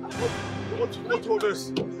down. What all this?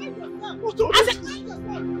 What all I this? said,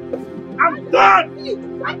 I'm done!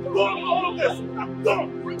 I'm done all of this! I'm done!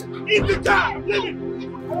 Eat the car! I'm leaving! I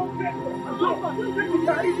don't care! I'm done! Eat the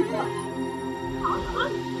car! Eat the car!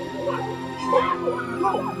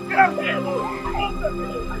 Go! Get out there!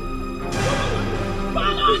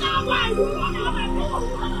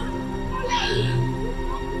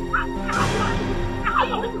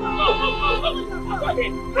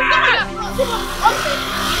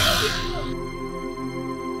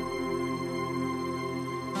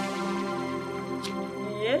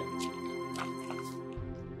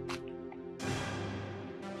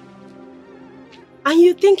 And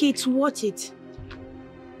you think it's worth it?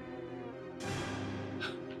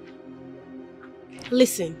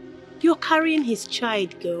 Listen, you're carrying his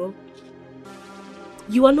child, girl.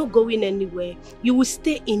 You are not going anywhere. You will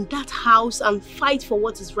stay in that house and fight for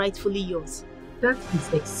what is rightfully yours. That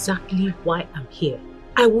is exactly why I'm here.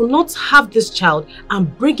 I will not have this child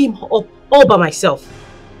and bring him up all by myself.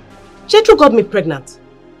 Jethro got me pregnant.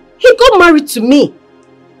 He got married to me.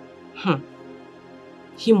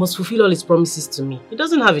 He must fulfill all his promises to me. He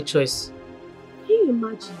doesn't have a choice. Can you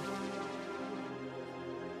imagine?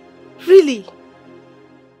 Really?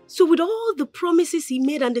 So with all the promises he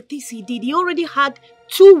made and the things he did, he already had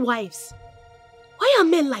 2 wives. Why are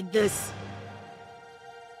men like this?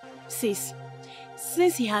 Sis,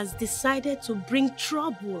 since he has decided to bring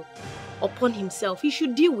trouble upon himself, he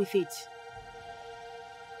should deal with it.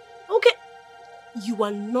 Okay, you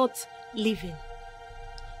are not leaving.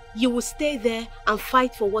 You will stay there and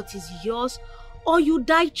fight for what is yours, or you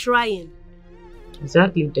die trying.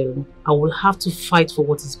 Exactly, Darren. I will have to fight for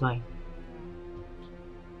what is mine.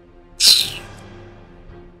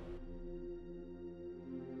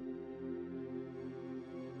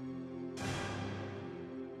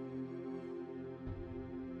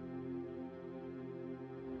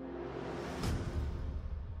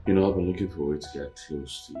 You know, I've been looking for a way to get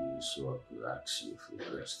close to you so I could ask you a few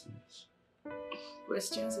questions.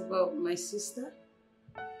 Questions about my sister?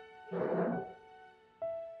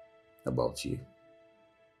 About you.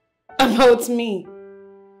 About me?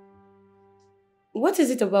 What is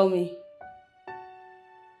it about me?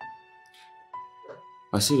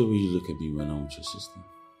 I see the way you look at me when I'm with your sister.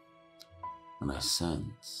 And I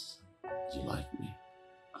sense you like me.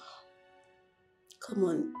 Come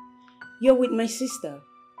on. You're with my sister.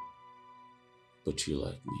 But you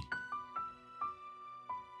like me.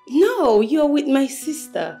 No, you're with my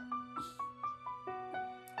sister.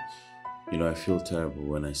 You know, I feel terrible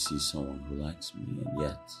when I see someone who likes me and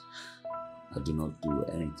yet I do not do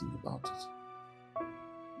anything about it.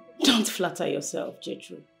 Don't flatter yourself,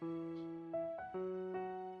 Jethro.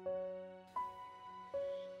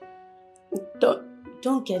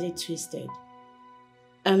 Don't get it twisted.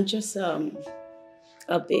 I'm just a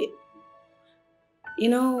bit, you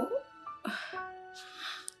know.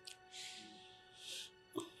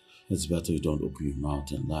 It's better you don't open your mouth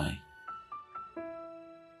and lie.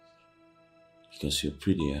 Because you're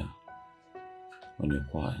prettier when you're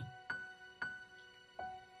quiet.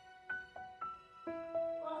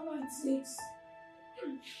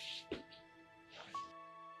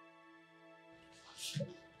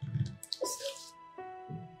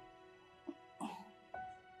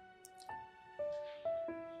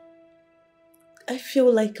 I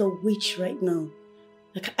feel like a witch right now.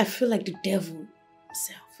 Like I feel like the devil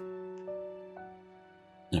himself.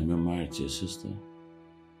 And you're married to your sister.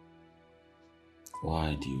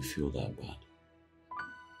 Why do you feel that bad?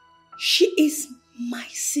 She is my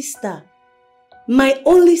sister. My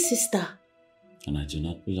only sister. And I do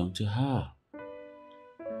not belong to her.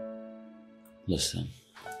 Listen.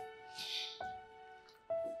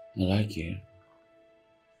 I like you.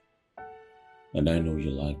 And I know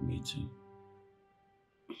you like me too.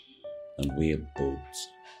 And we are both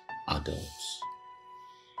adults.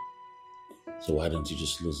 So why don't you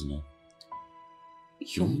just listen up?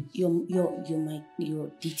 You're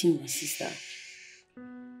dating my sister.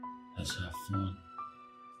 Let's have fun.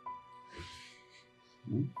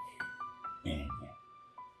 Yeah.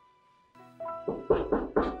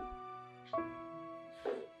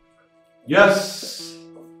 Yes.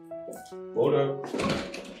 Hold up.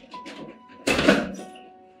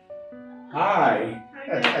 Hi.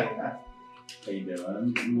 How you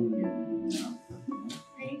doing?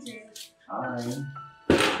 Hi.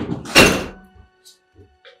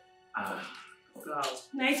 Wow.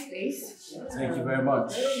 Nice place. Thank you very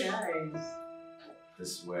much. Very nice. This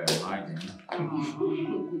is where I'm hiding.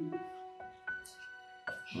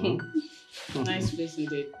 Nice place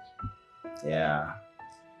indeed. Yeah.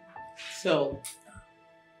 So,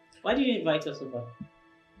 why did you invite us over?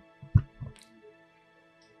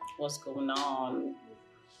 What's going on?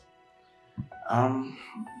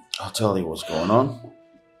 I'll tell you what's going on.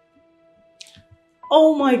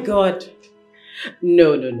 Oh my God.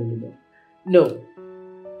 No. No.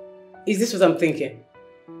 Is this what I'm thinking?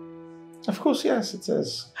 Of course, yes, it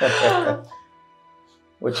is.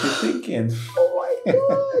 What you thinking? Oh my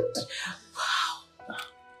God. Wow.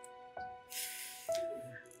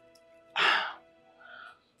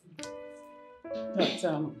 But,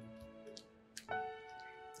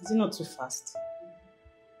 is it not too fast?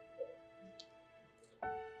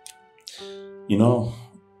 You know,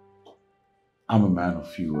 I'm a man of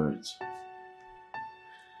few words.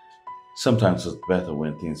 Sometimes it's better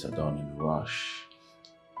when things are done in a rush.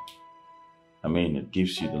 I mean, it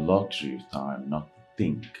gives you the luxury of time not to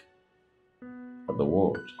think of the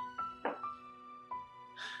world.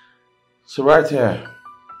 So right here,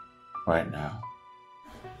 right now,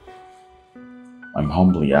 I'm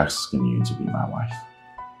humbly asking you to be my wife.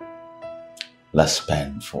 Let's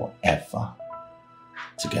spend forever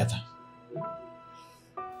together.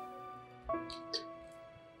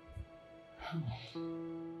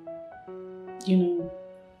 You know,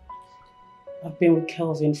 I've been with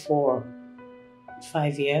Kelvin for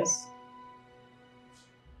 5 years.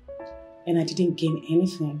 And I didn't gain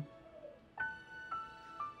anything.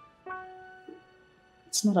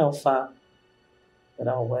 It's not our fault, but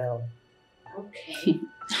our well. Okay.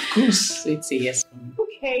 Of course, it's a yes for me.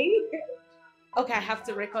 Okay. Okay, I have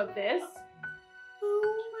to record this.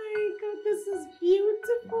 Oh my god, this is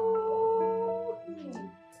beautiful.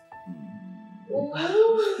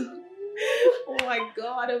 Oh my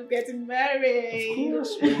god, I'm getting married. Of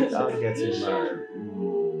course, we are getting married.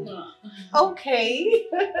 Okay.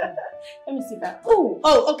 Let me see that. Oh,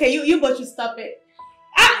 okay, you both should stop it.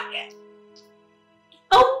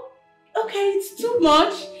 Oh, okay, it's too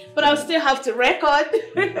much, but I'll still have to record.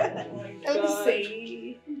 Let me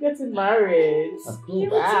see. I'm getting married.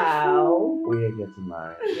 Wow. We are getting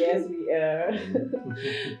married. Yes, we are.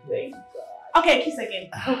 Thank God. Okay, kiss again.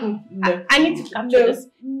 No. I need to capture this.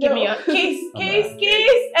 Give me a kiss, kiss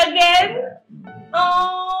again.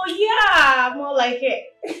 Oh yeah, more like it.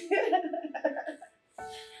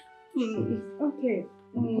 Okay.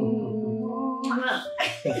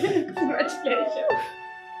 Congratulations.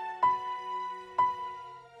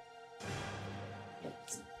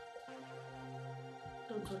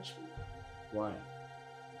 Don't touch me. Why?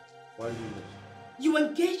 Why do this? You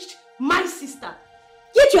engaged my sister,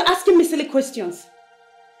 yet you're asking me silly questions.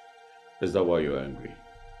 Is that why you're angry?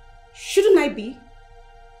 Shouldn't I be?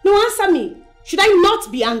 No, answer me. Should I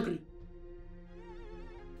not be angry?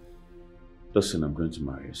 Listen, I'm going to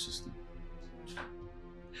marry your sister.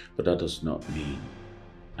 But that does not mean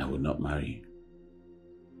I will not marry you.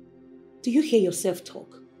 Do you hear yourself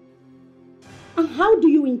talk? And how do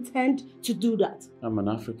you intend to do that? I'm an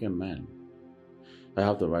African man. I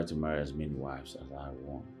have the right to marry as many wives as I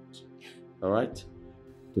want. Alright?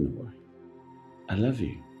 Do not worry. I love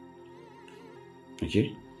you.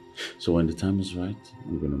 Okay? So when the time is right,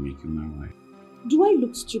 I'm going to make you my wife. Do I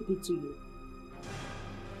look stupid to you?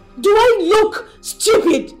 Do I look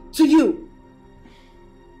stupid to you?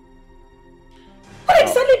 What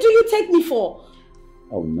exactly do you take me for?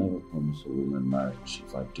 I will never promise a woman marriage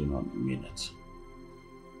if I do not mean it.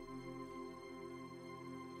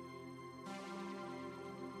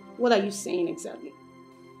 What are you saying exactly?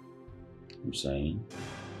 I'm saying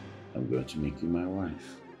I'm going to make you my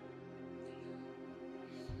wife.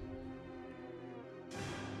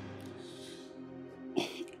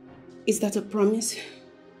 Is that a promise?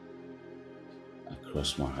 I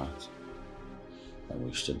cross my heart. I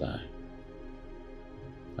wish to die.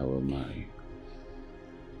 I will marry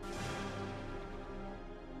you.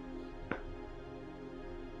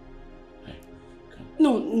 Hey, come.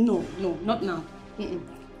 No, not now.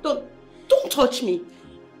 Don't touch me.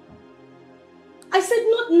 I said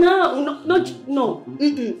not now. No.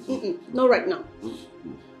 Not right now.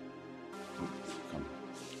 Come.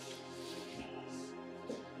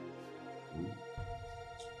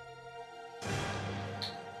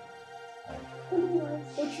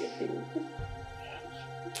 What you think?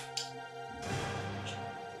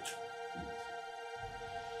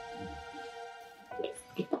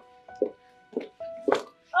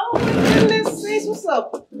 Oh my goodness, Sis, what's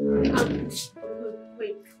up?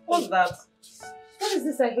 Wait. What's that? What is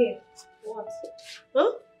this I hear? What?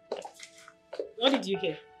 Huh? What did you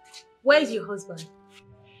hear? Where is your husband?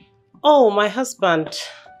 Oh, my husband.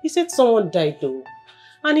 He said someone died though.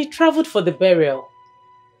 And he traveled for the burial.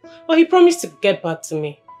 But he promised to get back to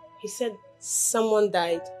me. He said someone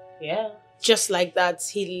died. Yeah. Just like that,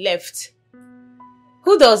 he left.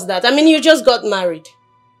 Who does that? I mean, you just got married.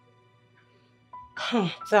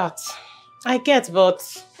 That. I get, but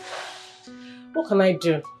what can I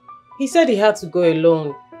do? He said he had to go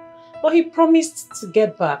alone. But he promised to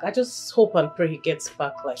get back. I just hope and pray he gets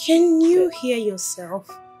back like Can you hear yourself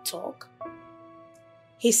talk?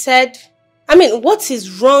 He said, I mean, what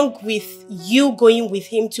is wrong with you going with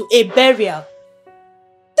him to a burial?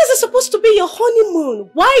 This is supposed to be your honeymoon.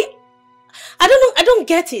 Why? I don't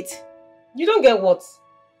get it. You don't get what?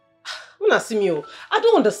 Simio, I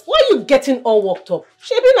don't understand. Why are you getting all worked up?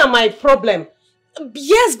 Shebi na my problem.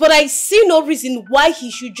 Yes, but I see no reason why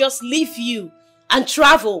he should just leave you and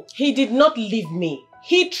travel. He did not leave me.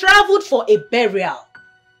 He traveled for a burial.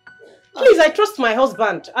 Please, I trust my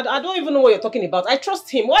husband. I don't even know what you're talking about. I trust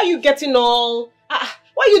him. Why are you getting all...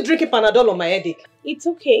 why are you drinking Panadol on my headache? It's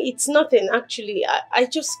okay. It's nothing, actually.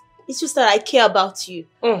 It's just that I care about you.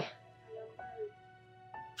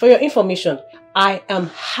 For your information, I am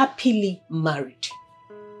happily married.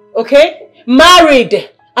 Okay? Married!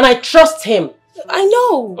 And I trust him. I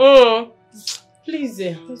know. Please,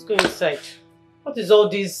 let's go inside. What is all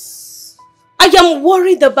this? I am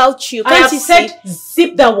worried about you. I have said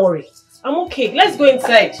zip that worry. I'm okay. Let's go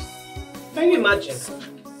inside. Can you imagine?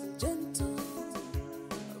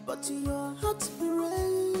 But your heart's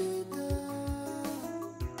breaker.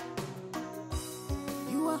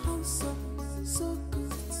 You are handsome, so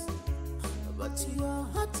good, but your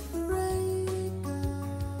heart's breaker.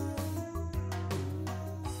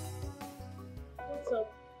 What's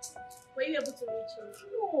up? Were you able to reach him?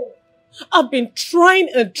 No. I've been trying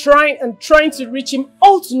to reach him,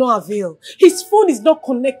 all to no avail. His phone is not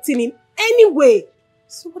connecting in any way.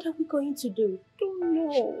 So what are we going to do? Don't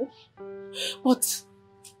know. But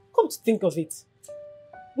come to think of it,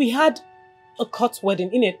 we had a court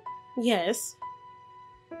wedding, innit? Yes.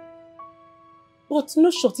 But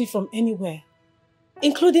no shorty from anywhere.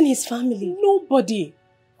 Including his family? Nobody.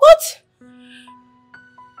 What?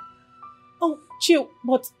 Oh, chill,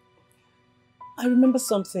 but I remember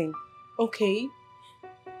something. Okay.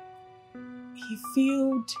 He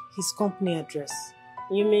filled his company address.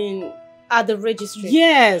 You mean at the registry?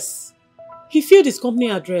 Yes. He filled his company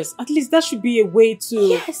address. At least that should be a way to...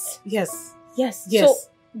 Yes. Yes. Yes. Yes. So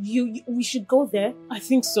we should go there? I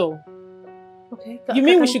think so. Okay. You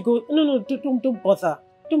mean we should go? No, don't bother.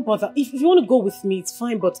 Don't bother. If you want to go with me, it's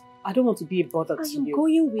fine, but I don't want to be a bother to you. I am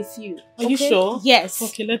going with you. Are you sure? Yes.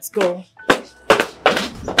 Okay, let's go.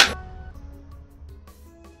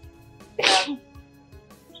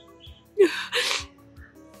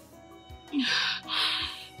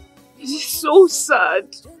 It is so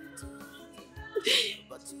sad.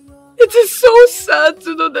 It is so sad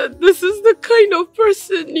to know that this is the kind of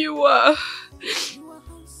person you are.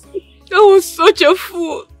 I was such a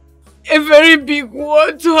fool. A very big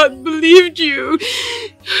one to have believed you.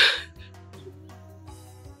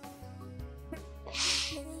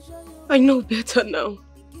 I know better now.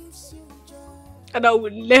 And I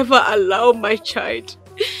will never allow my child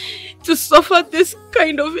to suffer this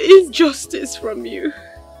kind of injustice from you.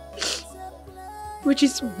 Which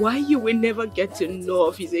is why you will never get to know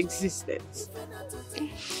of his existence.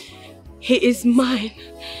 He is mine,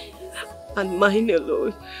 and mine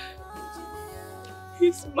alone.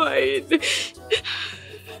 He's mine.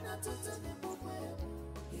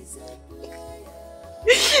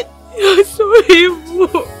 You're so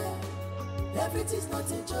evil. Everything's not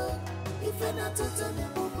a joke. If you're not totally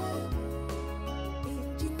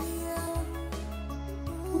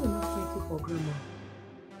What am I fighting for, Grandma?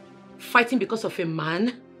 Fighting because of a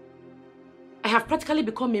man? I have practically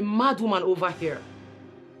become a mad woman over here.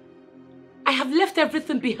 I have left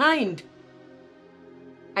everything behind.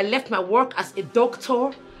 I left my work as a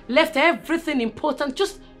doctor, left everything important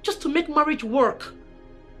just to make marriage work.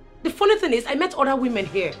 The funny thing is, I met other women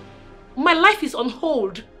here. My life is on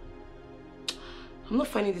hold. I'm not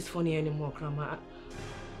finding this funny anymore, Grandma.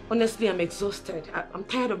 Honestly, I'm exhausted. I'm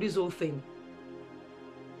tired of this whole thing.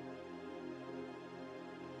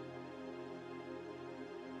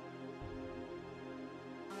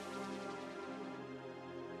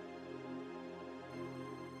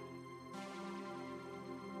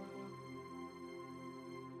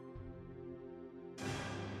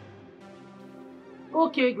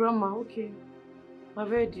 Okay, Grandma, okay. I've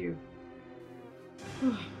heard you.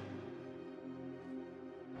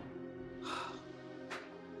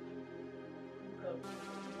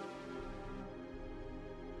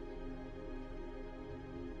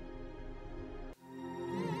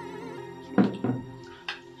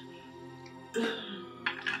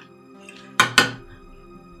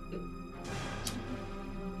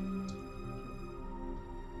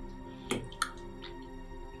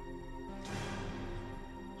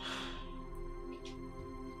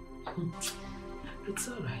 It's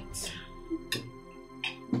all right.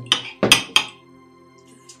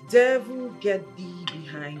 Devil, get thee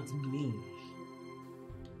behind me.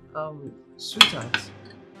 Sweetheart,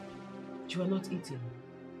 you are not eating.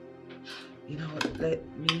 You know what? Let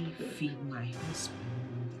me feed my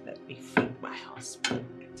husband. Let me feed my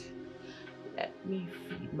husband. Let me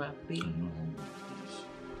feed my baby.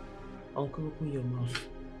 Uncle, open your mouth.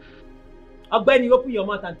 Agbeni, open your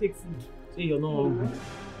mouth and take food. Say you're not hungry.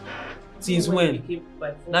 Since when?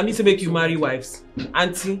 Now me to make you marry wives.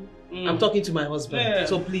 Auntie, I'm talking to my husband. Yeah.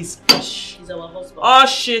 So please, hush. He's our husband.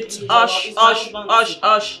 Hush it. Hush, hush, hush,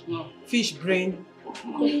 hush. No. Fish brain.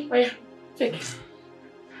 Take it.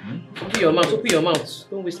 Open your mouth, open your mouth.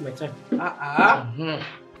 Don't waste my time.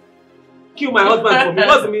 Kill my husband for me.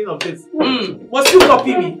 What's the meaning of this? Must you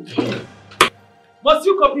copy me? Must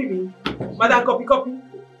you copy me? Madam, copy.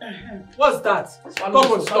 What's that? Swallow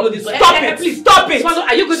Come on, this, stop this. Stop it! Please, stop it! Swallow,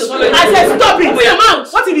 are you going to swallow it? I said stop it! Open your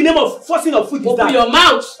mouth! What in the name of forcing of food is that? Open your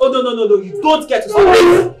mouth! Oh, no. You don't get to slap my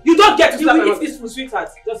mouth. You don't get to slap my You mouth. will eat this food, sweetheart.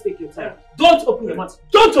 Just take your time. Don't open your mouth.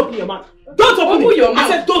 Don't open your mouth. Don't open Open your mouth. I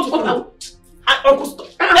said don't open it. Uncle, stop.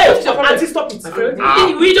 Hey, auntie, stop it.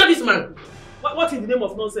 You injure this man. What in the name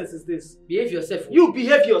of nonsense is this? Behave yourself. You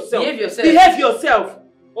behave yourself. Behave yourself. Behave yourself.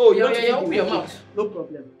 Oh, you want to open your mouth. No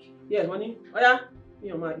problem. Yeah, honey. Oh yeah. Me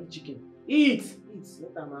your man eat chicken. Eat.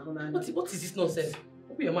 What is this nonsense?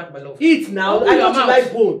 Open your mouth, my love. Eat now. Open I your don't mouth.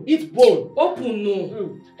 like bone. Eat bone. Open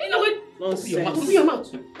no. Hey, no wait. Nonsense. Open your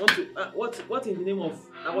mouth. What in the name of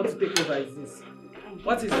I want to take over is this?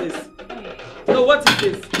 What is this? No, what is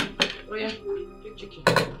this? Oh yeah. Take chicken.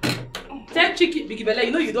 Take chicken, Biggie Bella.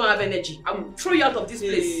 You know you don't have energy. I will throw you out of this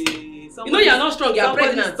place. You know you are not strong. You are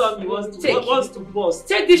pregnant. Somebody wants to bust.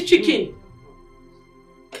 Take this chicken.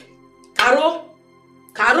 Caro.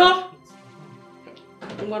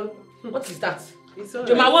 What is that? It's all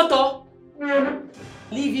Joma right. water.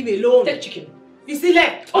 Leave him alone. Take chicken. You see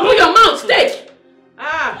there? Open your mouth. Take.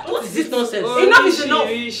 Ah. What is this nonsense? Enough is enough.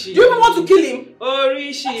 Do you even want to kill him? What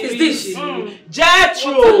is this?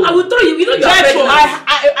 Jethro. I will throw you. You know you are Jethro,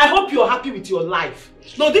 pregnant. I hope you're happy with your life.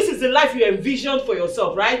 No, this is the life you envisioned for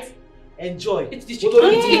yourself, right? Enjoy. Eat this chicken.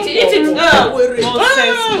 Eat it.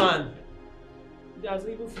 Nonsense, man. There's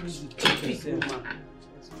even finished it.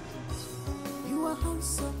 You are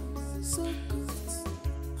handsome, so good,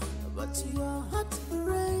 but you are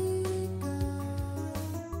heartbreaker.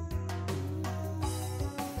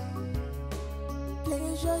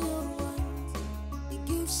 Pleasure you want, it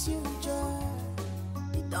gives you joy.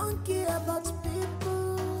 You don't care about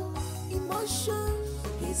people, emotion.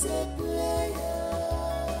 He's a player,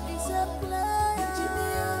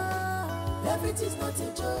 engineer. Everything's not a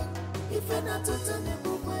joke. If you're not totally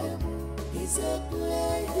he's a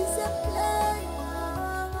player,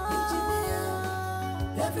 engineer.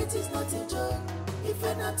 Everything's not a joke. If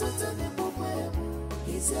you're not totally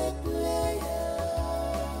he's a player,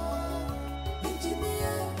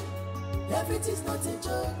 engineer. Everything's not a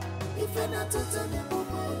joke. If you're not totally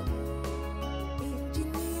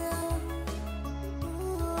engineer.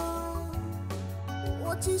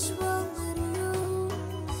 What is wrong with you?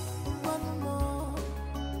 One more.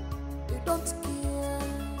 You don't care.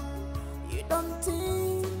 You don't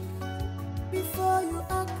think before you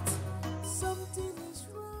act. Something is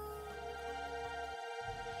wrong.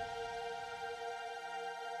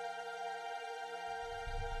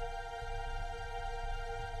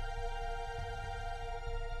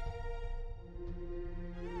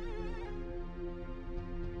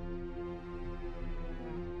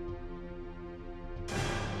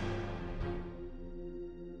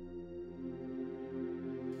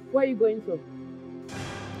 Where are you going from?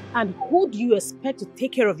 And who do you expect to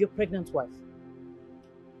take care of your pregnant wife?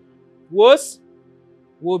 Was?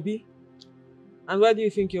 Wobi? And where do you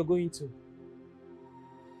think you're going to?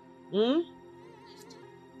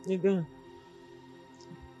 You're gone.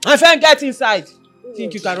 My friend, get inside.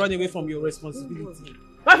 Think you can run away from your responsibility.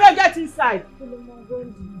 My friend, get inside.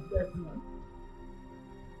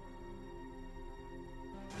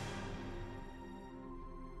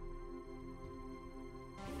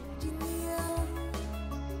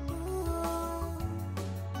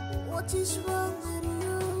 What is wrong with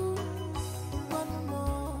you? One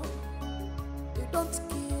more. You don't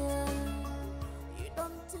care. You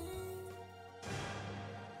don't think.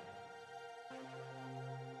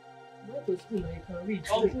 Go to school and you can read.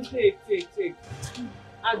 Uncle, take.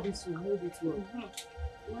 Add this one, move it one.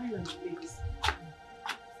 Wine and plates.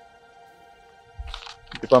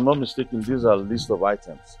 If I'm not mistaken, these are a list of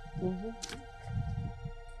items.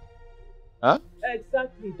 Huh?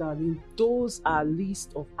 Exactly, darling. Those are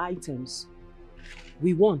list of items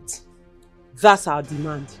we want. That's our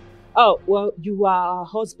demand. Oh, well, you are our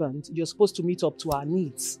husband. You're supposed to meet up to our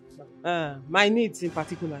needs. My needs in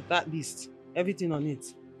particular, that list. Everything on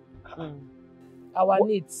it. Our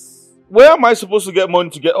needs. Where am I supposed to get money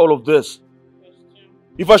to get all of this?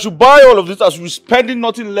 If I should buy all of this, I should be spending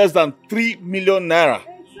nothing less than 3 million naira.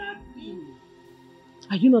 Exactly.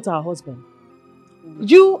 Are you not our husband?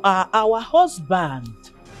 You are our husband.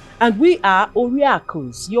 And we are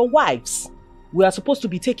Oriakos, your wives. We are supposed to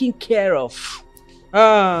be taken care of.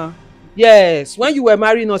 Yes. When you were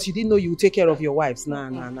marrying us, you didn't know you would take care of your wives. Nah,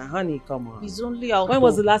 honey, come on. He's only out. When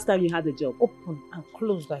was the last time you had a job? Open and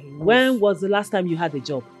close that he knows. When was the last time you had a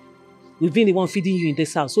job? We've been the one feeding you in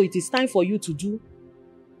this house. So it is time for you to do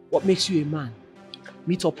what makes you a man.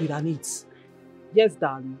 Meet up with our needs. Yes,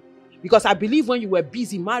 darling. Because I believe when you were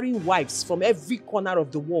busy marrying wives from every corner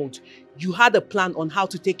of the world, you had a plan on how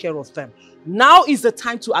to take care of them. Now is the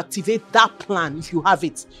time to activate that plan if you have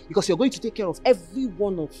it. Because you're going to take care of every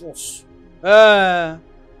one of us.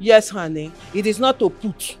 Yes, honey. It is not to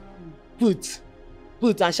put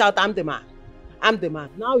and shout, I'm the man. I'm the man.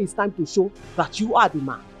 Now it's time to show that you are the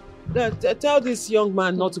man. Tell this young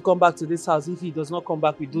man not to come back to this house if he does not come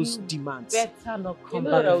back with those demands. Better not come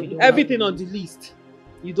You back. know, if you don't everything have on the list.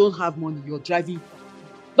 You don't have money. You're driving.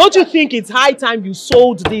 Don't you think it's high time you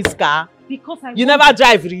sold this car? Because You never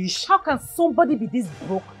drive rich. How can somebody be this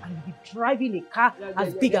broke and be driving a car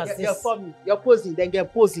as big as this? You're posing, then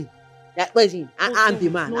get posing. That posing. I'm the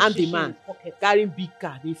man. No I'm the shishi man. in pocket. Carrying big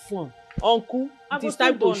car, they fun. Uncle, I it go is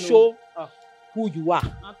time still to born, show who you are.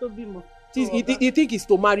 I told you, You think it's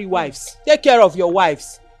to marry wives? Take care of your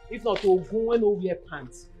wives. If not, to go when no wear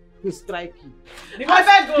pants. To strike you. The wives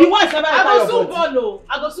never I enter go your soon body. born, no.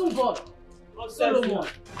 I go soon born. Solomon.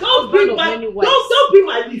 Don't be my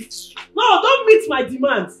lift. No, don't meet my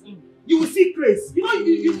demands. You will see grace. You know,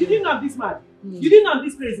 you didn't have this man. You didn't have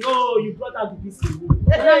this grace. Oh, you brought out the beast.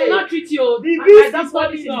 I will not treat you. The My beast dad is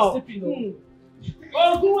body coming now. sleeping.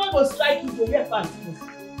 Oh, who will strike you to wear pants?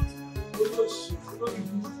 Oh, shit. You know you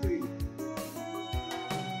do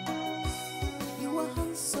You are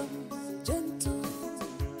handsome, gentle,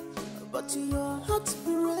 but you're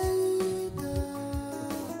heartbreaker.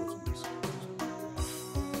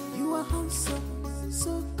 You are handsome,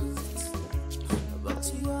 so good,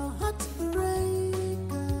 but you're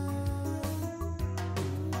heartbreaker.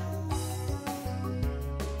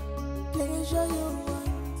 Pleasure you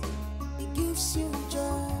want, it gives you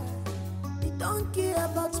joy. It don't care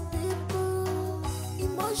about people,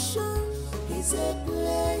 emotion. He's a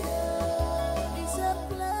player. He's a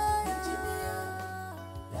player.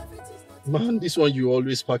 Everything's not Man, this one you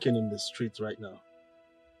always parking in the street right now.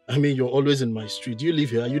 I mean, you're always in my street. You live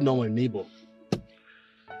here. Are you now my neighbor?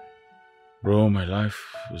 Bro, my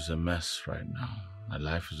life is a mess right now. My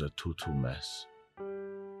life is a total mess.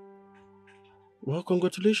 Well,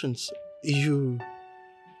 congratulations. You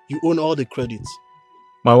own all the credits.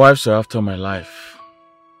 My wives are after my life.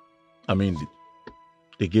 I mean,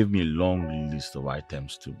 they gave me a long list of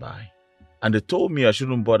items to buy. And they told me I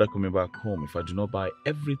shouldn't bother coming back home if I do not buy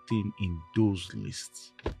everything in those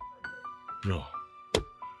lists. Bro,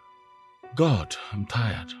 God, I'm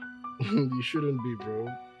tired. You shouldn't be, bro.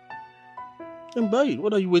 Then buy it.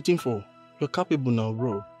 What are you waiting for? You're capable now,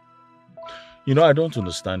 bro. You know, I don't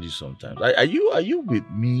understand you sometimes. Are you with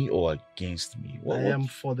me or against me? I am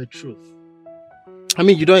for the truth. I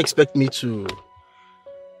mean, you don't expect me to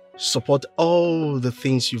support all the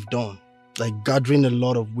things you've done, like gathering a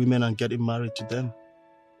lot of women and getting married to them.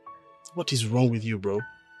 What is wrong with you, bro?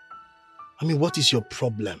 I mean, what is your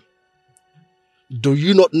problem? Do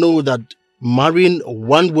you not know that marrying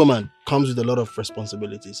one woman comes with a lot of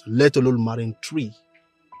responsibilities, let alone marrying three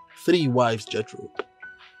wives, Jethro?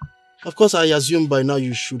 Of course, I assume by now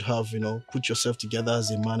you should have, put yourself together as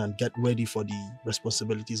a man and get ready for the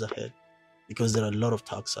responsibilities ahead, because there are a lot of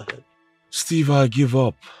tasks ahead. Steve, I give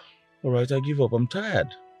up. All right, I give up. I'm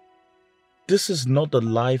tired. This is not the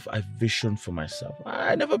life I visioned for myself.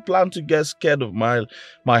 I never planned to get scared of my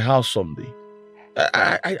house someday.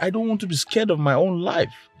 I don't want to be scared of my own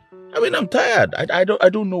life. I mean, I'm tired. I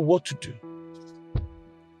don't know what to do.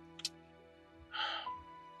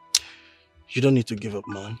 You don't need to give up,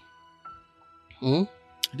 man.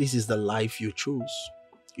 This is the life you choose.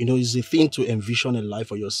 It's a thing to envision a life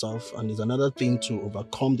for yourself, and it's another thing to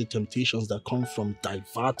overcome the temptations that come from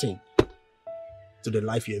diverting to the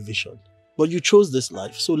life you envisioned. But you chose this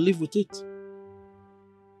life, so live with it.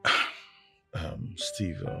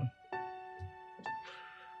 Steve,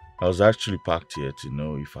 I was actually parked here to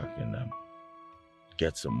know if I can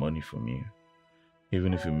get some money from you,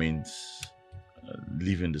 even if it means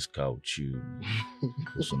leaving this car with you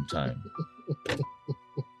for some time.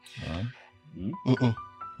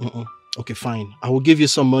 Okay, fine. I will give you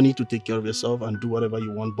some money to take care of yourself and do whatever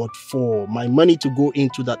you want. But for my money to go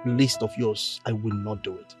into that list of yours, I will not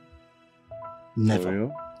do it. Never. For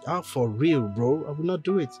real? For real, bro. I will not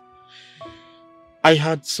do it. I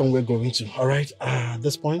had somewhere going to. All right. At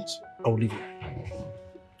this point, I will leave you.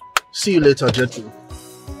 See you later, Jethro.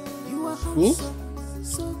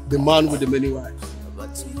 The man with the many wives.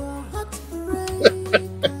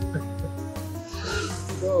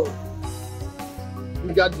 Bro,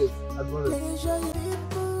 you got this. I promise.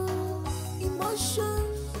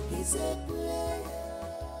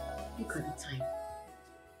 Look at the time.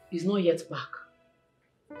 He's not yet back.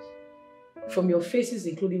 From your faces,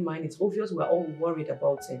 including mine, it's obvious we're all worried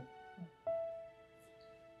about him.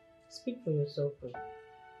 Speak for yourself, bro.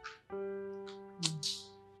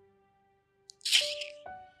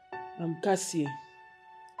 Cassie,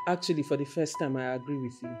 actually for the first time I agree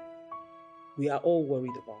with you. We are all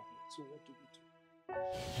worried about him. So what do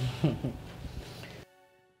we do?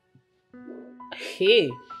 Hey.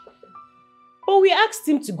 But we asked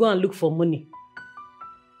him to go and look for money.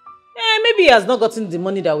 Maybe he has not gotten the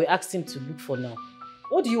money that we asked him to look for now.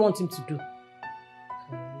 What do you want him to do?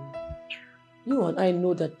 You and I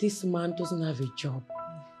know that this man doesn't have a job.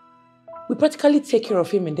 We practically take care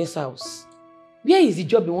of him in this house. Where is the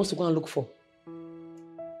job he wants to go and look for?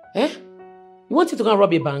 You want him to go and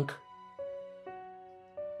rob a bank?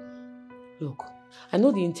 Look, I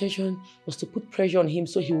know the intention was to put pressure on him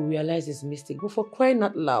so he will realize his mistake. But for crying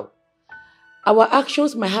out loud, our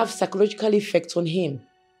actions might have psychological effects on him.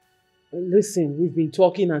 Listen, we've been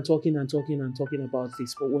talking about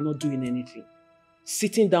this, but we're not doing anything.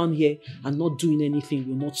 Sitting down here and not doing anything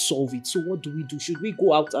will not solve it. So what do we do? Should we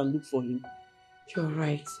go out and look for him? You're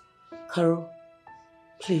right. Carol,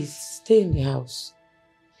 please stay in the house.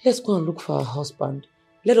 Let's go and look for our husband.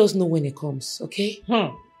 Let us know when he comes, okay?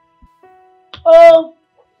 Oh,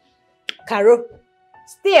 Carol,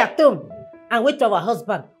 stay at home and wait for our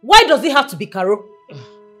husband. Why does it have to be Carol?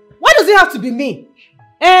 Why does it have to be me?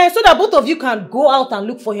 So that both of you can go out and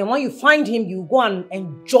look for him. When you find him, you go and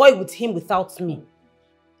enjoy with him without me.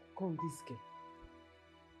 Come, this girl.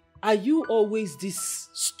 Are you always this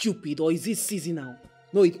stupid or is it seasonal?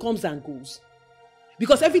 No, it comes and goes.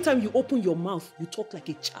 Because every time you open your mouth, you talk like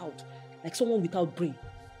a child, like someone without brain.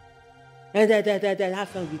 And have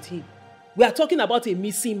fun with him. We are talking about a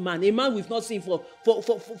missing man, a man we've not seen for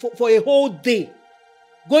a whole day.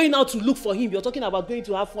 Going out to look for him, you're talking about going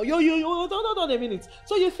to have fun. Yo, hold a minute.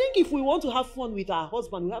 So you think if we want to have fun with our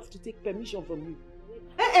husband, we have to take permission from you?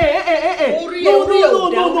 No. Let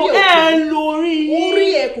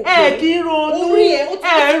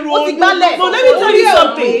me tell you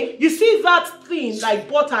something. You see that thing like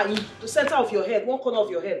butter in the center of your head, one corner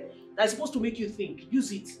of your head, that's supposed to make you think.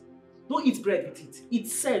 Use it. Don't eat bread with it. It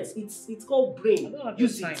sense. It's called brain.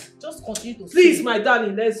 Use it. Just continue to please, sing. my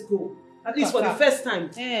darling, let's go. At least for the first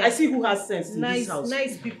time, I see who has sense in this house.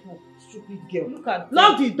 Nice people. Stupid girl. Look at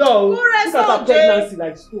lock the door. Look at her pregnancy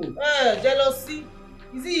like stone. Jealousy.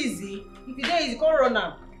 Is it easy? If you don't easy, come run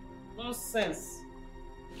now. Nonsense.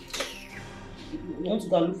 You want to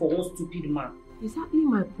go and look for one stupid man. Exactly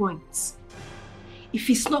my point. If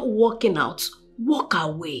it's not working out, walk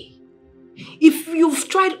away. If you've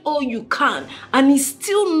tried all you can and it's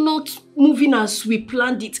still not moving as we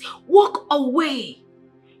planned it, walk away.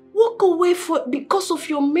 Walk away because of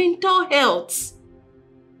your mental health.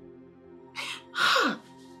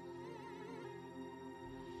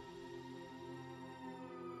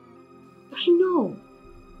 I know.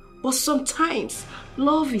 But sometimes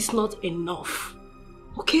love is not enough.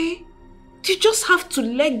 Okay? You just have to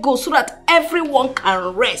let go so that everyone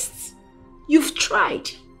can rest. You've tried.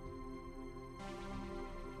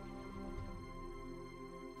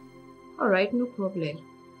 Alright, no problem.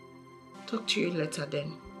 Talk to you later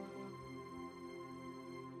then.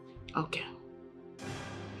 Okay.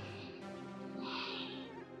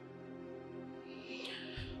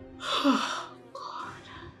 Oh, God.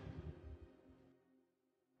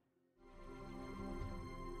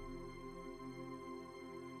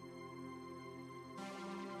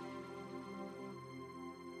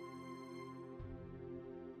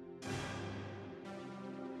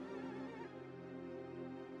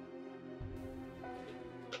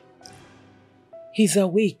 He's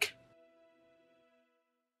awake.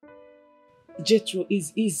 Jethro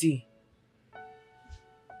is easy.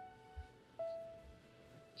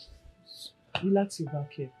 Relax your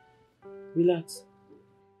back here. Relax.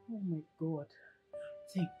 Oh my God.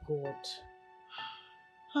 Thank God.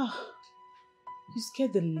 You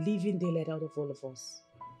scared the living daylight out of all of us.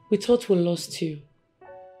 We thought we lost you.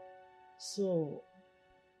 So,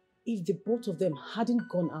 if the both of them hadn't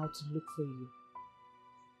gone out to look for you,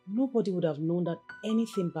 nobody would have known that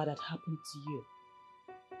anything bad had happened to you.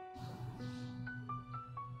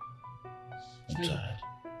 I'm tired.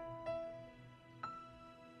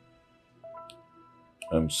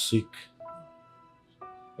 I'm sick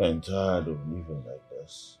and tired of living like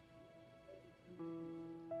this.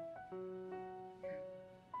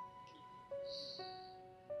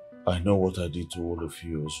 I know what I did to all of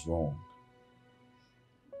you was wrong.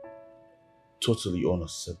 Totally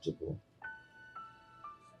unacceptable.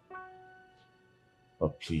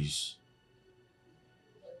 But please,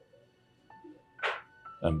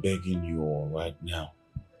 I'm begging you all right now.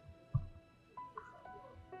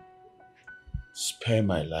 Spare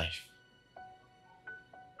my life.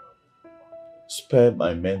 Spare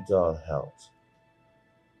my mental health.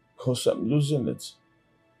 Because I'm losing it.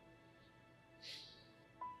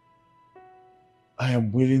 I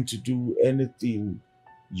am willing to do anything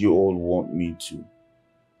you all want me to.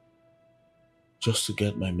 Just to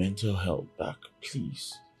get my mental health back,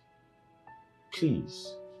 please.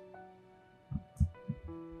 Please.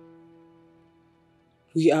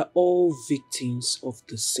 We are all victims of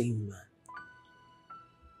the same man.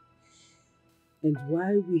 And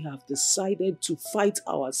why we have decided to fight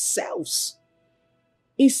ourselves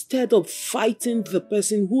instead of fighting the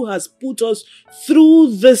person who has put us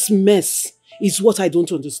through this mess is what I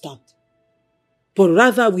don't understand. But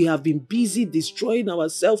rather we have been busy destroying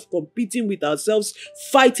ourselves, competing with ourselves,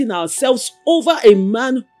 fighting ourselves over a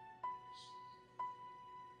man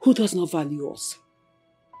who does not value us.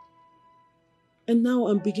 And now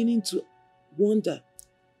I'm beginning to wonder,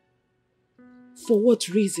 for what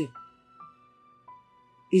reason?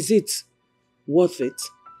 Is it worth it?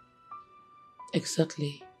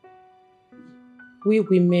 Exactly. We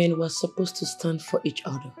women were supposed to stand for each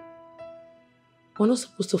other. We're not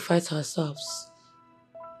supposed to fight ourselves.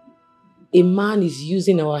 A man is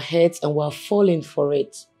using our heads and we're falling for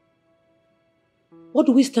it. What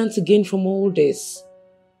do we stand to gain from all this?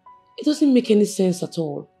 It doesn't make any sense at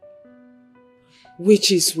all.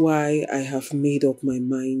 Which is why I have made up my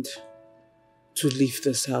mind to leave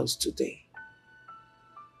this house today.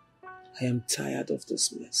 I am tired of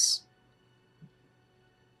this mess.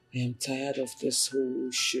 I am tired of this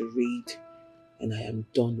whole charade, and I am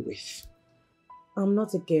done with. I'm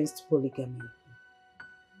not against polygamy.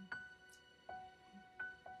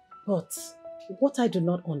 But what I do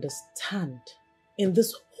not understand in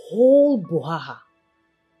this whole brouhaha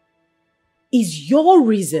is your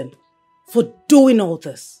reason for doing all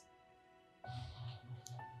this.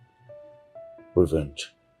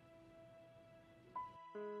 Revenge.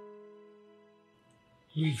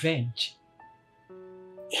 Revenge?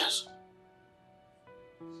 Yes.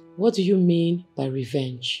 What do you mean by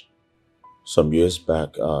revenge? Some years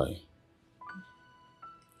back, I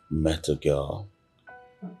met a girl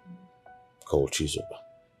called Chizuba.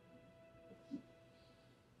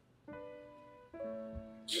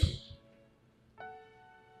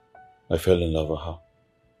 I fell in love with her.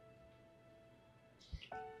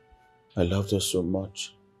 I loved her so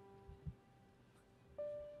much.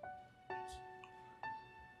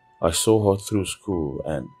 I saw her through school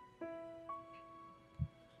and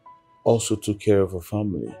also took care of her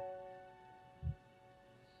family.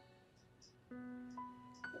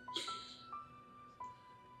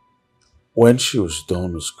 When she was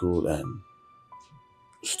done with school and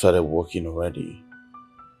started working already,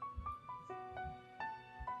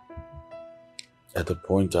 at the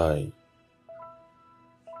point I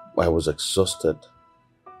was exhausted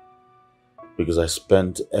because I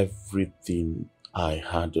spent everything I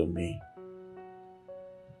had on me,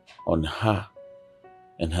 on her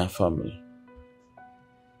and her family.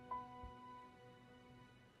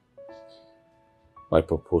 I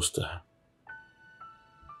proposed to her,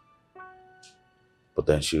 but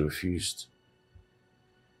then she refused.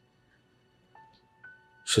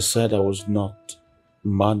 She said I was not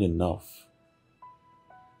man enough.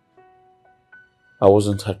 I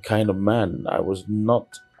wasn't her kind of man. I was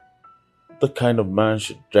not the kind of man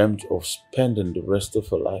she dreamt of spending the rest of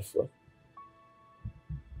her life with.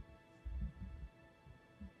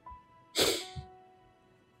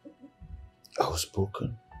 I was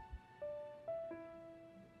broken.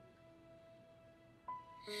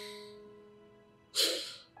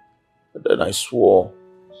 And then I swore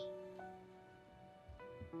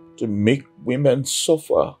to make women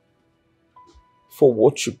suffer for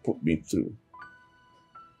what she put me through.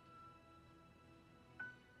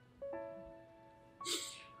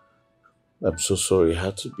 I'm so sorry it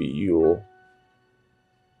had to be you.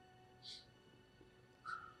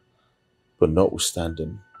 But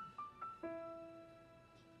notwithstanding,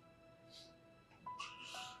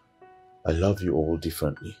 I love you all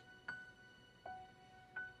differently.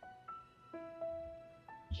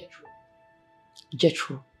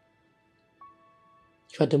 Jethro,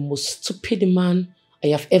 you are the most stupid man I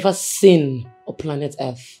have ever seen on planet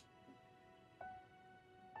Earth.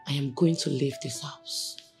 I am going to leave this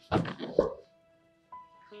house.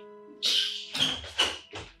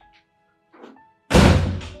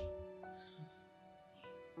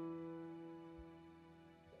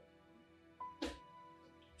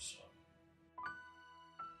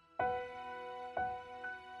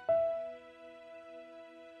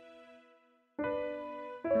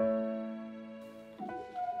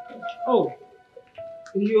 Oh,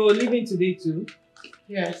 you're leaving today too?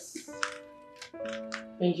 Yes.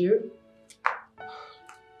 And you?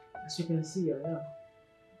 As you can see, I am.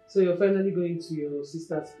 So you're finally going to your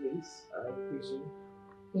sister's place, I presume?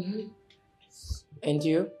 Mm-hmm. And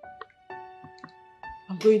you?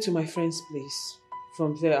 I'm going to my friend's place.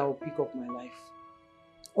 From there, I'll pick up my life.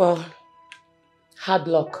 Well, hard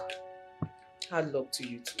luck. Hard luck to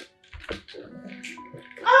you too.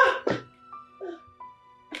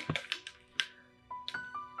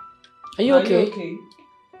 Are you okay? okay?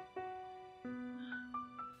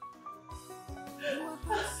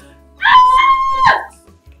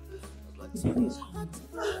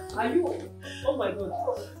 Are you? Oh my God!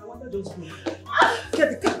 I want to just go. Get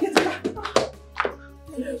the car! Get the car!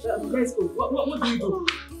 Let's go. What do you do?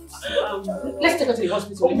 Let's take her to the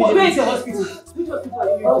hospital. Where is the hospital? Which hospital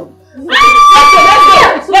are you going?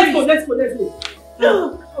 Let's go.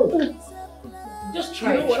 Just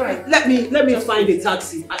try. Try. Let me find a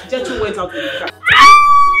taxi. Jetro went out with the car.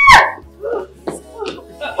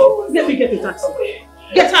 Let me get a taxi.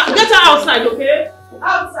 Get her outside, okay?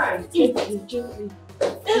 Outside.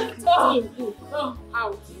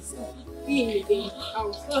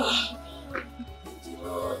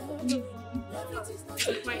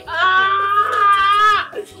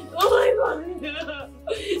 Out. Oh my God!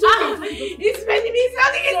 It's spending me.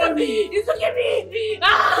 It's okay, me.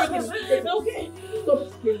 Okay. Stop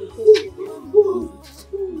screaming.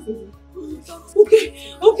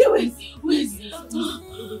 Okay, wait.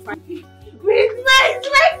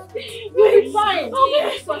 We're fine.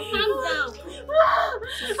 Okay, so calm down.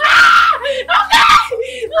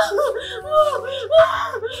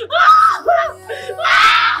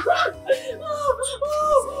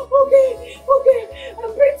 Okay.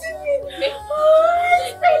 I'm breathing me. It's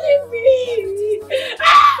failing me.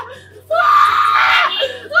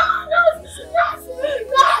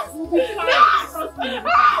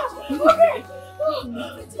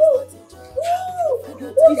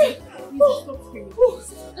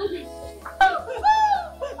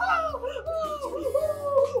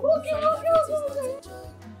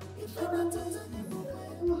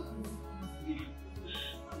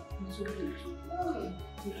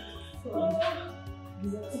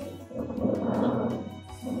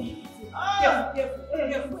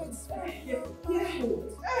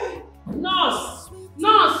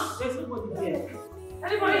 Nurse! There's nobody here.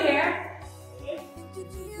 Anybody here?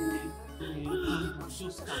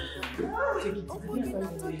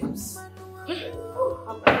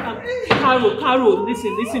 Carol,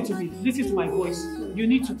 listen to me. Listen to my voice. You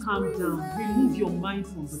need to calm down. Remove your mind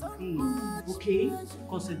from the pain, okay?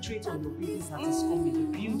 Concentrate on your baby that is coming, the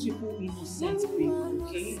beautiful, innocent baby,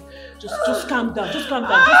 okay? Just calm down.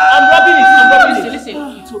 I'm rubbing it. Listen.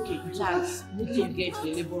 It's okay. Relax. Immediately you get to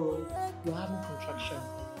the labor room, you're having contraction.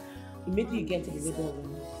 Immediately you get to the labor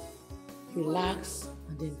room, relax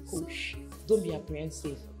and then push. Don't be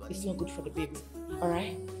apprehensive. It's not good for the baby.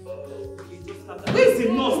 Alright? Where is the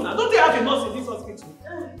nurse now? Don't they have a nurse in this hospital?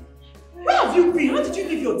 Where have you been? How did you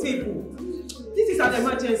leave your table? This is an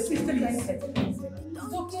emergency. Doctor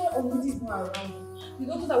Omidi is not around. The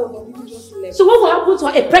doctor that was on duty just left. So what will happen to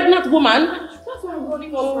a pregnant woman? That's why I'm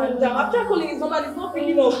running up and down. After calling his number, he's not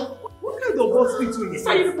picking up. What kind of hospital is This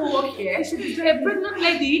how you people work here? A pregnant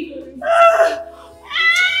lady?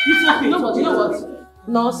 It's okay. You know what?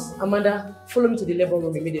 Nurse, Amanda, follow me to the labor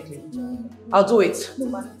room immediately. I'll do it. No,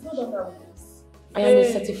 man, it's not done that way. I am a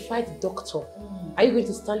certified doctor. Are you going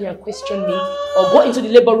to stand here and question me or go into the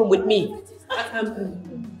labor room with me?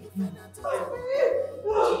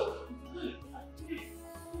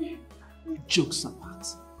 Jokes apart,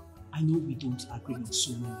 I know we don't agree on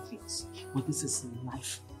so many things, but this is a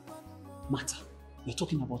life matter. We're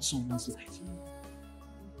talking about someone's life.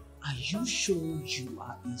 Are you sure you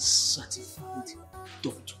are a certified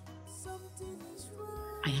doctor?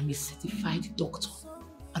 I am a certified doctor.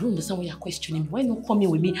 I don't understand why you're questioning me. Why not come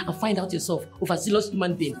in with me and find out yourself, overzealous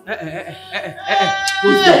human being? Don't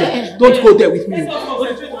go there with me. Let's go.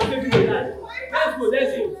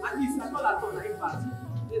 At least I'm not at all like that.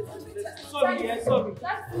 Sorry.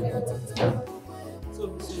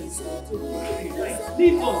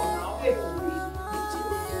 Leave us now.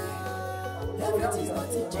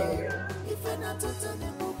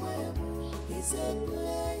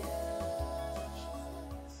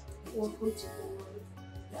 Welcome to the world.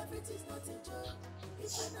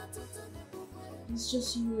 It's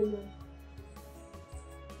just you and I.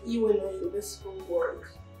 You and I in this whole world.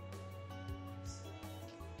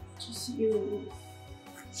 Just you and me.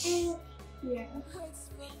 Yeah.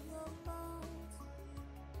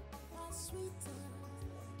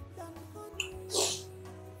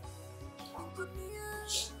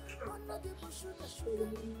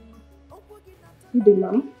 Good day,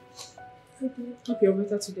 Mom. Hope you're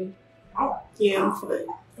better today. Yeah, I'm fine.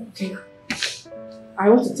 Okay. I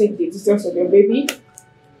want to take the details of your baby.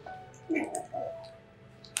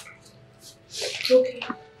 Okay.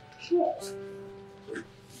 Sure.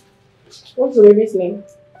 What's the baby's name?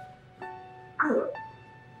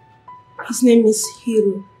 His name is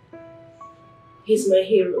Hero. He's my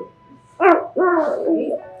hero.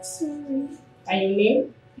 Okay. Sorry. And your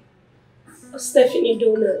name? Stephanie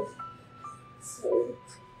Donald. Sorry.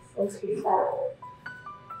 Okay.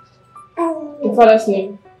 Your father's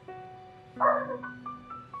name?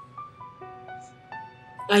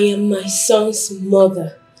 I am my son's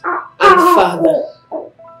mother and father.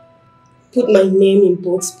 Put my name in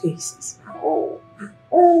both places.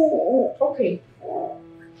 Okay.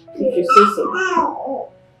 If you say so.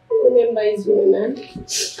 Remember his name,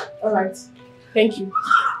 Alright. Thank you.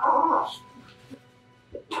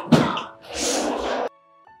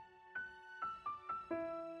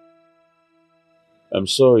 I'm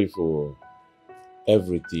sorry for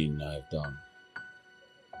everything I've done.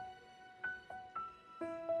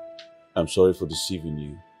 I'm sorry for deceiving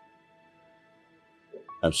you.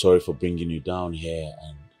 I'm sorry for bringing you down here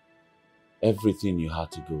and everything you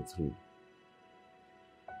had to go through.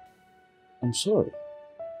 I'm sorry.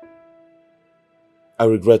 I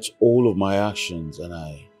regret all of my actions and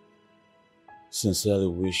I sincerely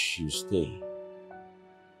wish you stay.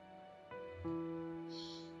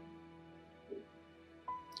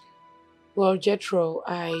 Well, Jethro,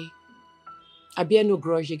 I bear no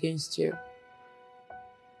grudge against you.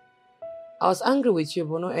 I was angry with you,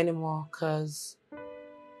 but not anymore because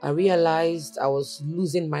I realized I was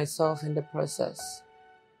losing myself in the process.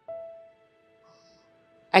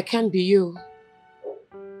 I can't be you.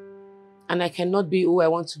 And I cannot be who I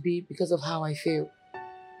want to be because of how I feel.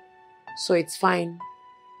 So it's fine.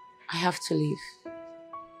 I have to leave.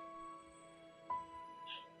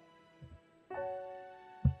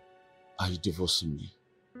 Are you divorcing me?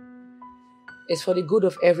 It's for the good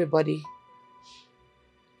of everybody.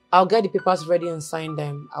 I'll get the papers ready and sign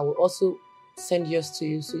them. I will also send yours to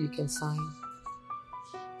you so you can sign.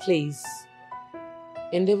 Please,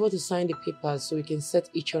 endeavor to sign the papers so we can set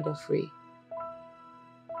each other free.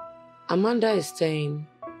 Amanda is staying.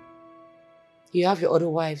 You have your other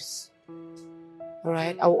wives.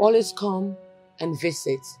 Alright? I will always come and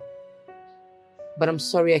visit. But I'm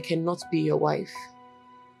sorry I cannot be your wife.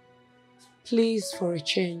 Please, for a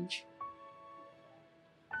change,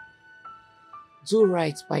 do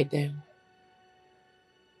right by them.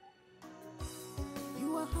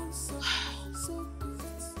 You are handsome, so good,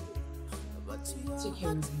 but you Take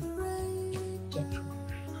care of me. Jethro.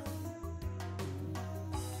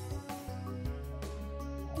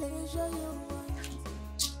 Pleasure your mind,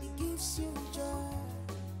 it gives you joy.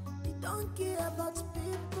 You don't care about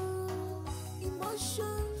people,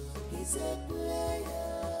 emotion. He's a player,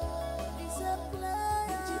 he's a player.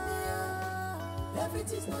 Engineer,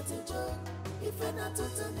 everything's not a joke. If you're not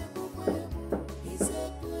totally mobile, he's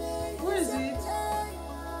a player. Where is it?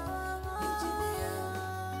 Engineer,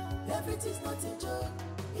 everything's not a joke.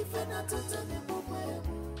 If you're not totally mobile,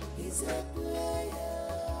 he's a player.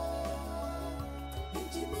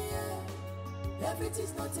 Engineer,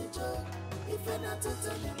 everything's not a joke. If you're not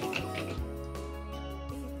totally mobile,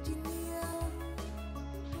 engineer,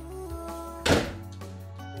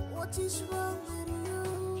 what is wrong with you?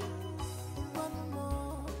 One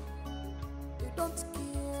more, you don't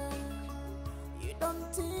care, you don't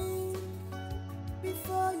think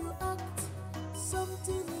before you act.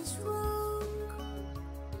 Something is wrong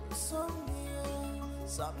somewhere.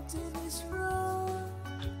 Something is wrong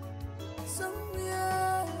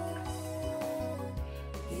somewhere.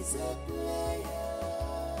 He's a player.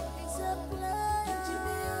 He's a player.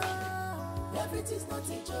 Engineer. Everything's not a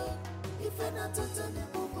joke. If you're not totally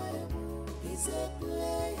mobile, he's a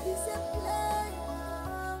player. He's a player.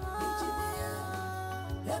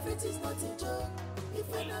 Engineer. Everything's not a joke. If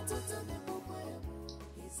you're not totally mobile,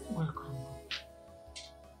 he's a Welcome.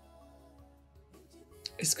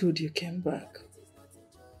 It's good you came back.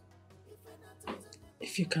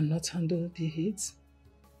 If you cannot handle the heat,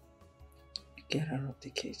 get out of the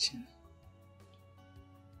kitchen.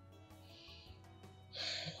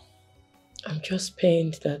 I'm just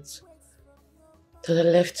pained that I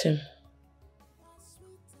left him.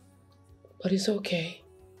 But it's okay.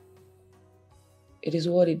 It is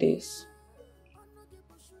what it is.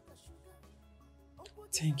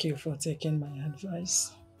 Thank you for taking my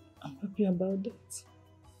advice. I'm happy about that.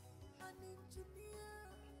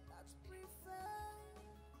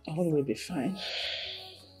 All will be fine.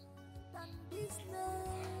 You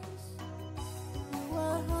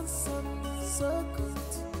are handsome, so good,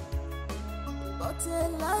 but a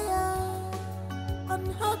liar and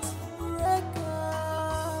heartbreaker.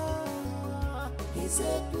 He's a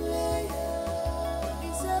player,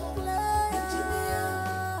 he's a player. Engineer,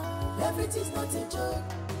 everything's not a joke.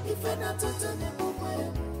 If you're not totally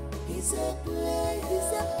mobile, he's He's a player.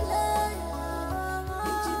 He's a player.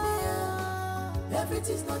 Engineer.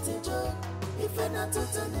 Everything's not a joke. If you're not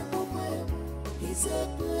totally he's a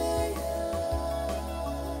player.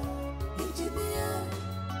 Engineer.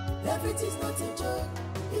 Everything's not a joke.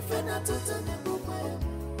 If you're not totally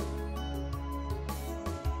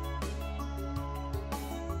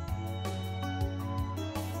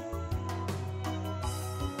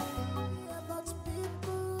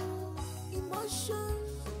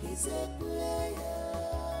he's a player.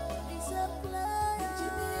 He's a player.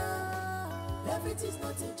 Engineer. Everything's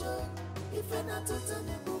not a joke. If you're not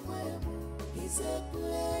totally he's a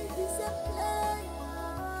player. He's a player.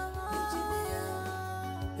 Engineer.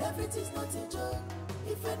 Everything's not a joke.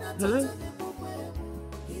 If you're not totally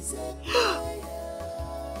he's a player.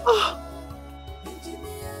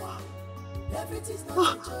 Engineer. Everything's not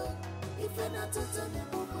a joke. If you're not totally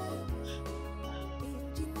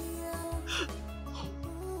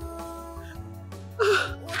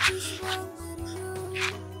what is wrong with you?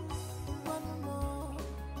 One more.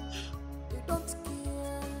 You don't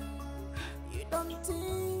care. You don't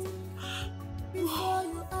think. Before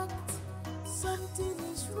you act, something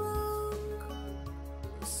is wrong.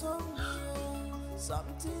 Somewhere,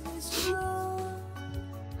 something is wrong.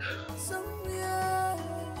 Somewhere.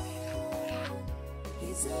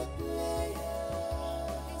 He's a player.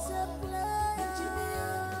 He's a player.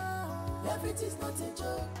 Engineer. Everything's not a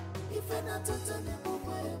joke. If you're not totally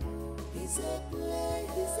he's a player.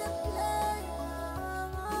 He's a player.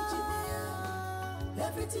 Engineer.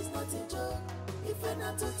 Everything's not a joke. If you're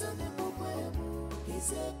not totally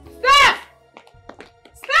he's a player.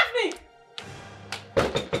 Stephanie!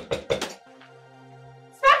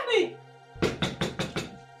 Stephanie!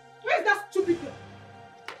 Where's that stupid girl?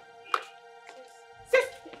 Sis,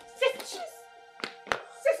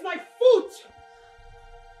 my foot!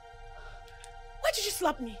 Why did you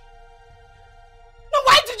slap me? No,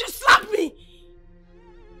 why did you slap me?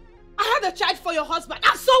 I had a child for your husband,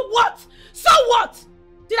 and so what? So what?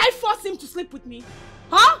 Did I force him to sleep with me?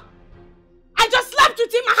 Huh? I just slept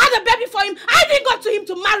with him, I had a baby for him, I even got to him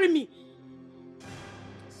to marry me.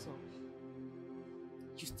 So,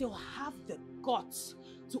 you still have the guts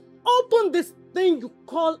to open this thing you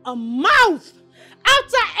call a mouth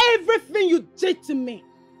after everything you did to me.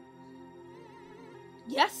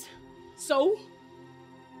 Yes? So?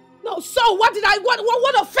 No, so what did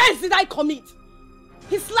what offense did I commit?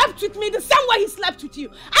 He slept with me the same way he slept with you.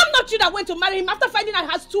 I'm not you that went to marry him after finding out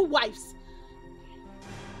he has 2 wives.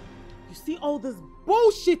 You see all this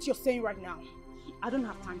bullshit you're saying right now? I don't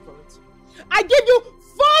have time for it. I give you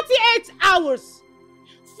 48 hours.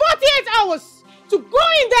 48 hours to go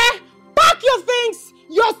in there, pack your things,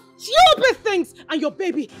 your stupid things, and your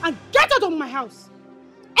baby, and get out of my house.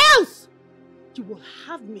 Else, you will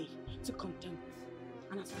have me to contend with.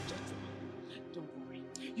 And as for Jethro, don't worry.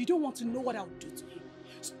 You don't want to know what I'll do to him.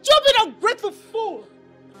 Stupid, ungrateful fool!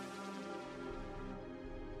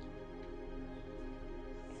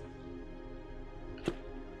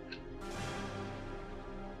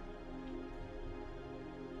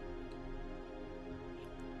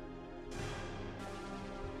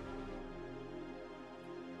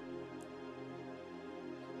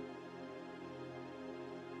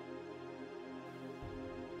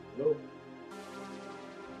 Hello?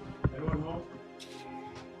 Anyone home?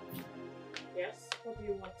 Yes? What do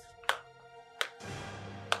you want?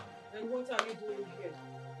 And what are you doing here,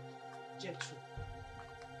 Jethro?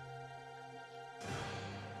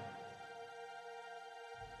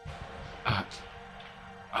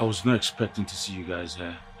 I was not expecting to see you guys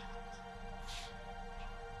here.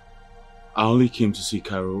 I only came to see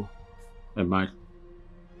Carol and my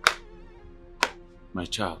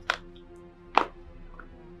child.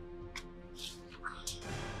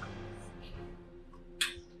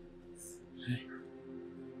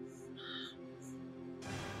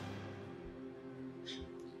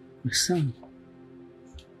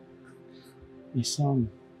 My son,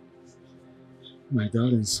 my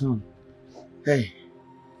darling son. Hey,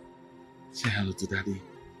 say hello to Daddy.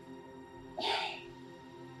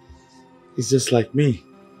 He's just like me.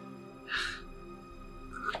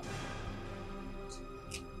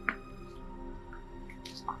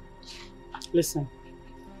 Listen,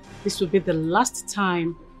 this will be the last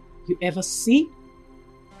time you ever see,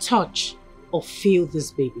 touch, or feel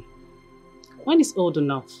this baby. When he's old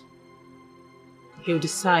enough, he'll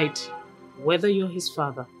decide whether you're his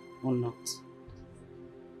father or not.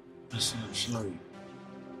 Listen, I'm sorry,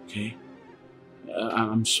 okay?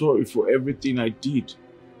 I'm sorry for everything I did.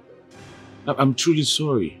 I'm truly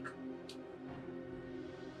sorry.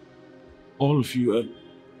 All of you,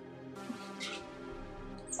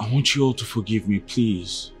 I want you all to forgive me,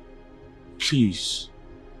 please. Please.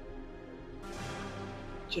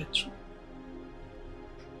 Jethro.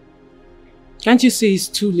 Can't you say it's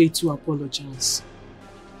too late to apologize?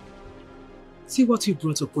 See what you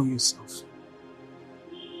brought upon yourself.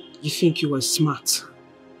 You think you were smart,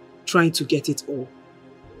 trying to get it all.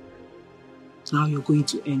 Now you're going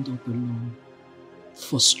to end up alone,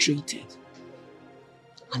 frustrated,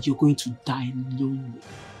 and you're going to die lonely.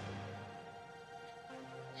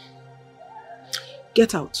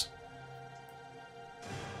 Get out.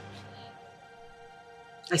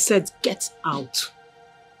 I said get out.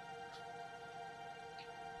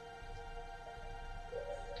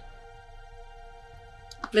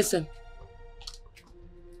 Listen,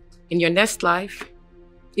 in your next life,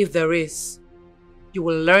 if there is, you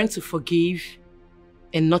will learn to forgive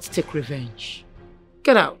and not take revenge.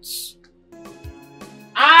 Get out.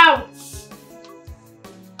 Out!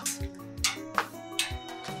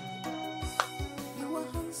 You are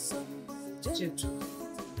handsome, gentle,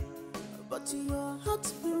 but your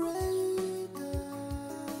heart's breaker.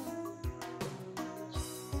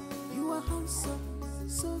 You are handsome,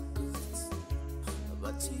 so good,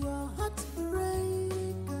 but your heart's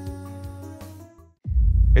breaker.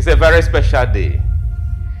 It's a very special day.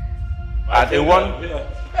 And in one...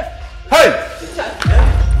 Hey!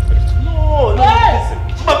 No, listen.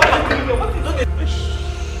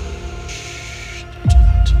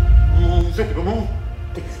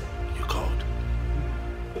 You called.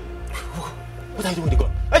 What are you doing with the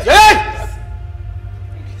gun? Hey!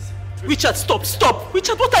 Richard, stop!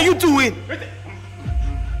 Richard, what are you doing?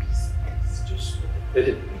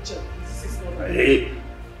 Hey.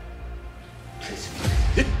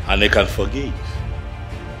 And they can forgive.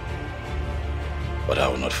 But I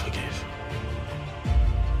will not forgive.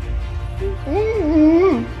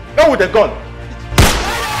 Go with the gun.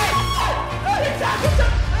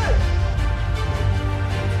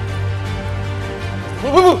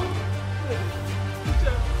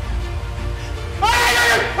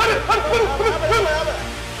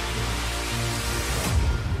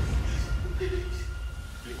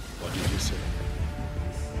 What did you say?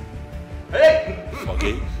 Hey!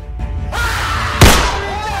 Forgive?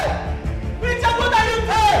 Richard, what are you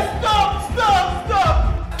doing?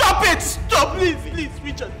 Stop it! Stop, please,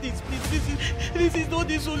 Richard, please. This is not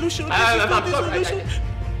the solution. This is not the solution.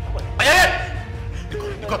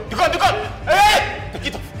 The gun! Hey! Take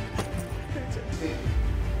it off.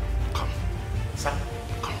 Come. Sir.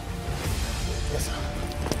 Come. Yes, sir.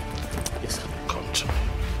 Yes, sir. Come to me.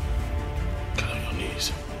 Get on your knees.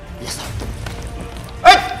 Yes, sir.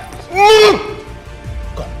 Hey!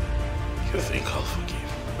 Come. You think I'll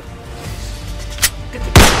forgive?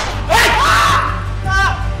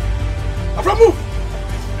 Afra, move!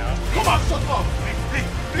 Come on, shut up!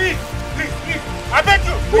 Please! I beg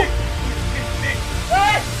you! Please!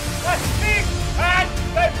 Hey! Please!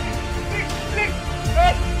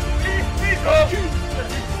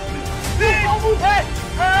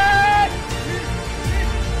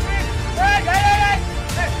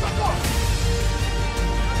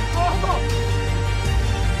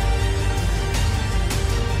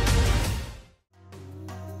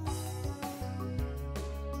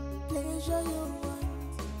 Pleasure you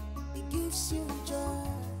want, it gives you joy.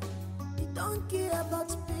 You don't care about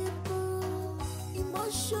people,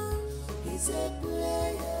 emotions. He's a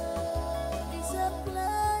player.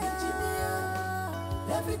 Engineer.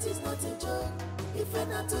 Everything's not a joke. If you're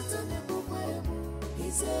not totally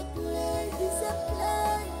he's a player.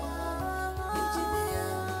 Engineer.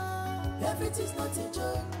 Everything's not a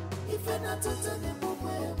joke. If you're not totally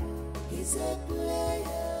he's a player.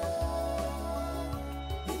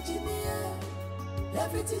 Engineer,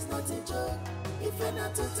 everything's not a joke. If you're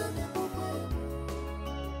not totally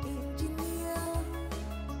engineer,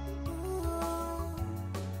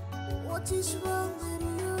 what is wrong with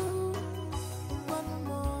you? One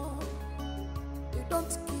more, you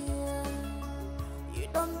don't care, you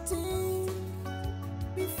don't think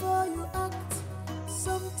before you act.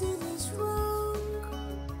 Something is wrong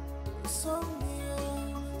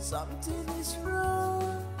somewhere. Something is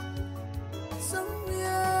wrong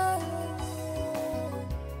somewhere.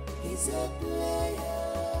 He's a player.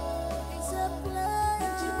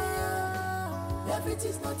 Engineer.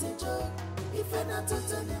 Everything's not a joke. If you're not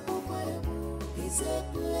totally he's a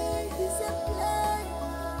player.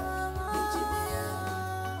 Engineer.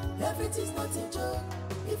 Everything's not a joke.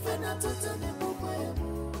 If you're not totally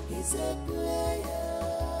he's a player.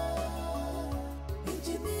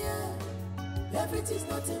 Engineer. Everything's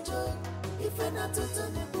not a joke. If you're not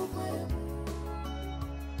totally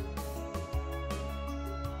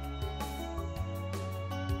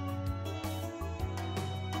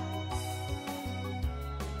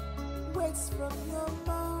words from your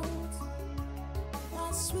mouth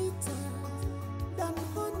are sweeter than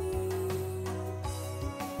honey.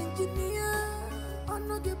 Engineer, on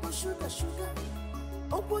no give sugar, sugar.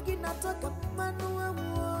 Okwagi natoka manuwa.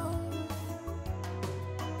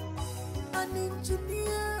 An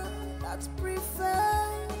engineer that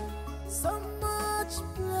prefers so much